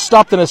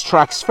stopped in his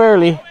tracks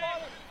fairly,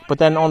 but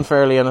then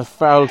unfairly, and a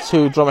foul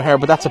to Dromahair.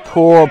 But that's a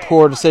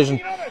poor decision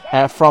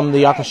from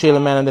the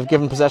Aughnasheelin men, and they've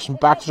given possession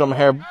back to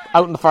Dromahair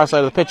out on the far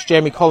side of the pitch.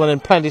 Jamie Cullen in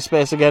plenty of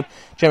space again.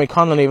 Jamie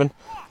Conlon even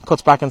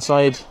cuts back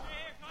inside,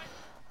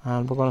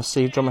 and we're going to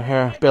see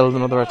Dromahair build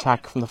another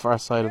attack from the far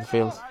side of the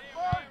field.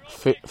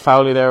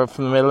 Fowley there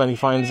from the middle, and he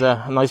finds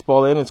a nice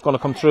ball in. It's going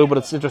to come through, but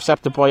it's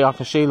intercepted by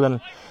Aughnasheelin.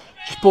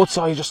 Just both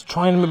sides just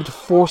trying maybe to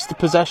force the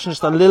possession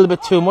just a little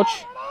bit too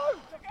much.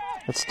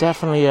 It's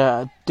definitely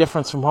a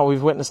difference from what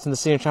we've witnessed in the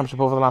senior championship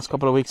over the last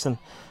couple of weeks, and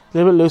a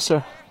little bit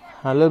looser,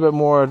 a little bit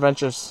more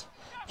adventurous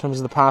in terms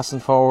of the passing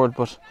forward,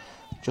 but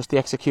just the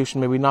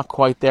execution maybe not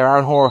quite there.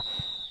 Aaron Hoare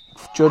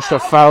judged her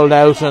fouled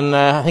out, and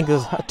I think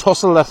there's a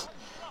tussle that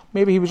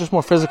maybe he was just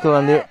more physical,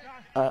 and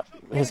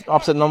his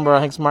opposite number, I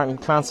think it's Martin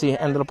Clancy,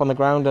 ended up on the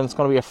ground, and it's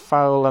going to be a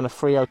foul and a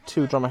free out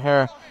to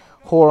Dromahair.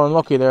 Hoare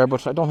unlucky there,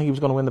 but I don't think he was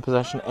going to win the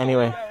possession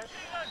anyway.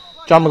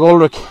 John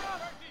McGoldrick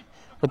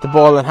with the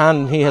ball in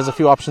hand. He has a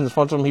few options in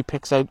front of him. He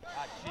picks out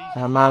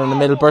a man in the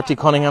middle, Bertie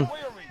Cunningham,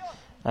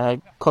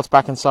 cuts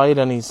back inside,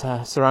 and he's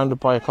surrounded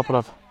by a couple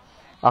of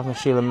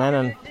Aughnasheelin men,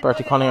 and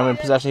Bertie Cunningham in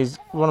possession. He's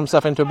run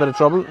himself into a bit of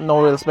trouble,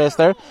 no real space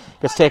there.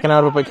 Gets taken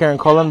out of it by Kieran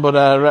Cullen,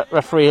 but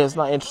referee is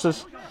not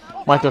interested.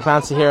 Michael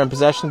Clancy here in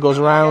possession, goes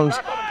around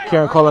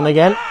Kieran Cullen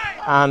again,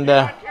 and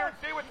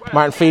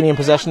Martin Feeney in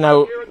possession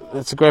now.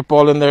 It's a great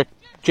ball in there.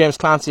 James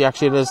Clancy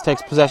actually it is,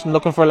 takes possession,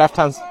 looking for a left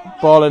hand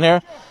ball in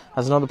here,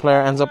 as another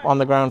player ends up on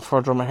the ground for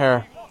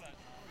Dromahair.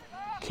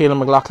 Keelan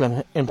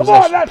McLaughlin in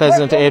possession, plays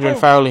it into Adrian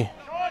Fowley,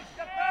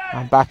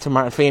 and back to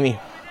Martin Feeney,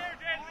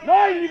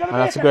 and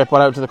that's a great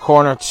ball out to the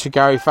corner to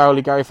Gary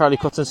Fowley. Gary Fowley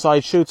cuts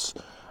inside, shoots,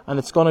 and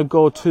it's going to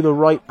go to the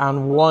right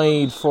and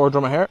wide for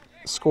Dromahair.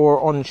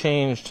 Score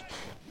unchanged.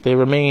 They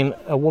remain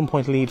a 1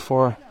 point lead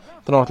for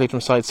the North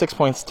Leitrim side, 6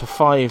 points to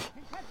 5.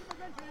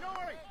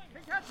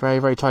 Very,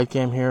 very tight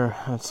game here.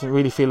 I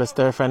really feel it's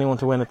there for anyone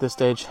to win at this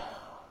stage.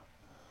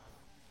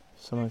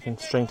 Someone can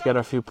string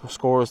together a few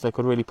scores, they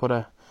could really put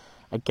a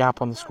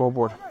gap on the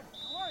scoreboard.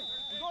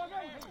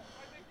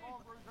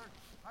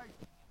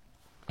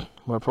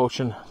 We're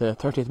approaching the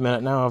 30th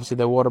minute now. Obviously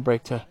the water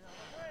break to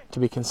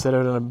be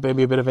considered, and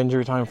maybe a bit of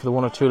injury time for the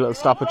one or two little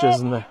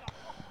stoppages and the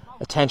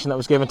attention that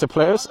was given to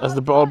players. As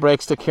the ball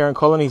breaks to Kieran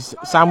Cullen, he's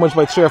sandwiched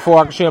by 3 or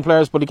 4 Aughnasheelin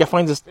players, but he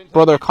finds his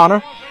brother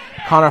Connor.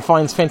 Connor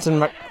finds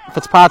Fintan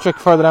Fitzpatrick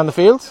further down the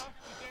field.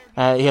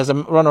 He has a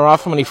runner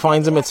off him and he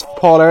finds him. It's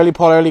Paul Earley.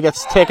 Paul Earley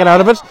gets taken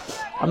out of it.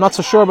 I'm not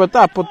so sure about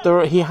that,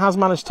 but he has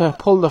managed to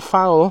pull the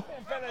foul.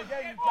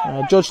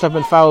 Judged to have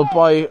been fouled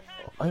by,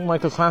 I think,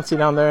 Michael Clancy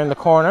down there in the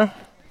corner.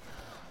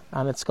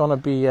 And it's going to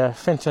be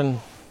Fintan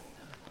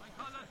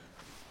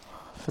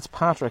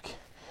Fitzpatrick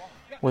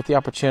with the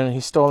opportunity.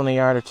 He's stolen a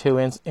yard or two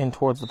in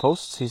towards the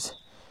posts. He's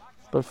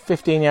about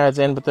 15 yards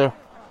in, but the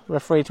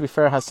referee, to be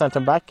fair, has sent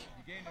him back.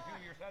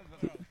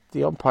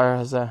 The umpire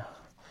has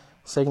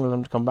signalled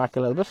him to come back a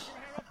little bit,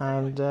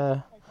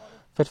 and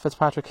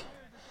Fitzpatrick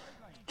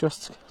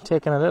just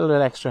taking a little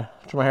bit extra.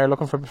 Dromahair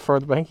looking for a bit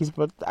further, but I think he's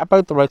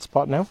about the right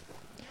spot now.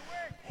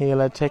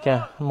 He'll take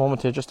a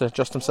moment to just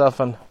adjust himself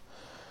and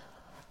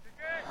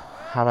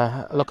have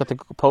a look at the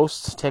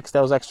post. Takes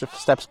those extra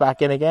steps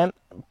back in again,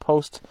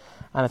 post,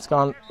 and it's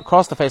gone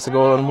across the face of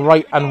goal and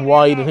right and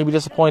wide, and he'll be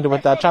disappointed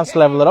with that. Chance to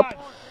level it up.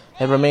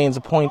 It remains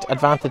a point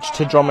advantage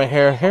to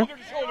Dromahair here,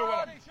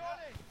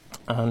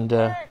 and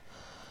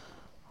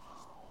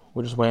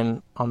we're just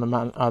waiting on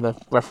the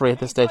referee at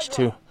this stage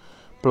to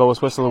blow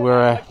his whistle.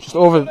 We're just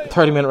over the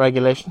 30-minute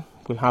regulation.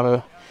 We'll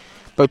have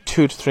about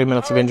 2 to 3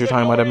 minutes of injury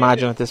time, I'd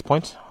imagine, at this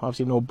point.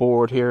 Obviously no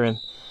board here in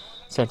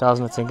St.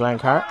 Aughnasheelin in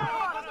Glencar.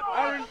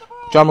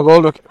 John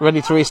McGoldrick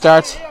ready to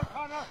restart.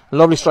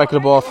 Lovely strike of the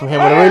ball from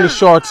him with a really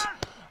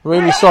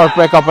short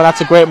break up, and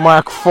that's a great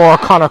mark for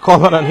Conor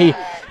Cullen, and he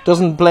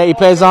doesn't play. He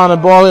plays on a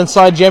ball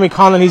inside. Jamie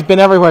Conlon, he's been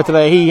everywhere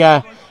today. He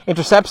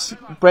intercepts,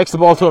 breaks the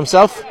ball to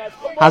himself,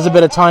 has a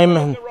bit of time,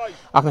 and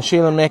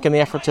Aughnasheelin making the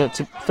effort to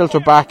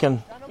filter back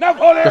and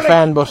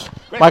defend, but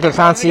Michael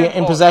Clancy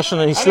in possession,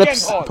 and he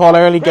slips. Paul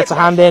Earley gets a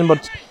hand in,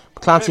 but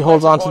Clancy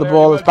holds on to the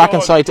ball. It's back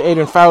inside to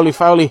Adrian Fowley.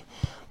 Fowley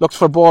looks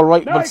for a ball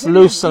right, but it's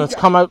loose, and it's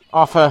come out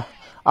off a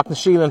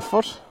Aughnasheelin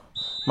foot.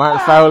 Martin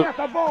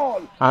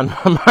Fowle and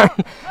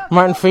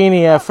Martin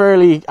Feeney, a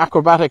fairly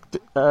acrobatic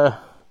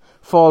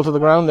fall to the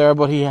ground there,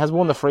 but he has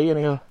won the free, and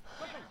he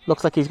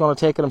looks like he's going to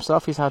take it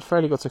himself. He's had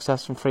fairly good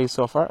success from frees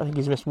so far. I think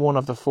he's missed 1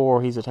 of the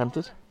 4 he's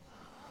attempted.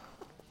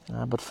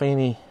 But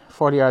Feeney,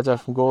 40 yards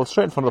out from goal,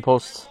 straight in front of the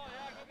posts.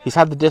 He's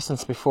had the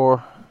distance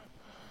before,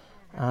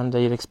 and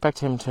you'd expect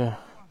him to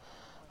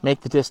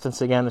make the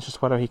distance again. It's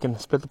just whether he can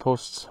split the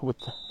posts with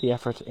the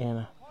effort in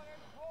a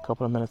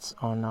couple of minutes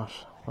or not.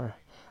 We're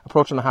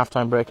approaching the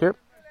half-time break here.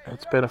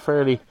 It's been a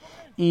fairly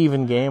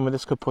even game, and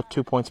this could put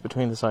 2 points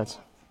between the sides.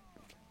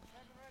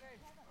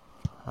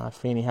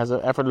 Feeney has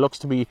an effort, looks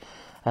to be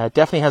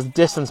definitely has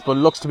distance, but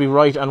looks to be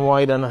right and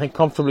wide, and I think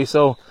comfortably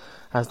so,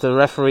 as the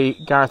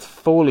referee Garth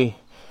Foley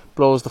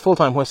blows the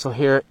full-time whistle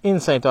here in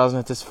St.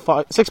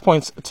 Aughnasheelin. It's 6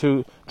 points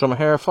to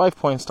Dromahair, 5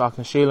 points to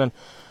Aughnasheelin,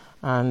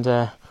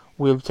 and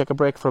we'll take a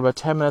break for about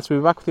 10 minutes. We'll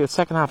be back with the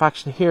second half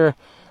action here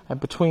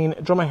between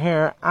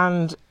Dromahair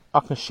and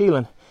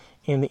Aughnasheelin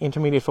in the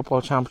Intermediate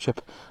Football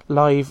Championship,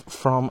 live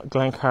from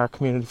Glencar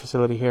Community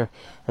Facility here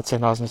at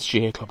St. Aughnasheelin's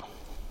GA Club.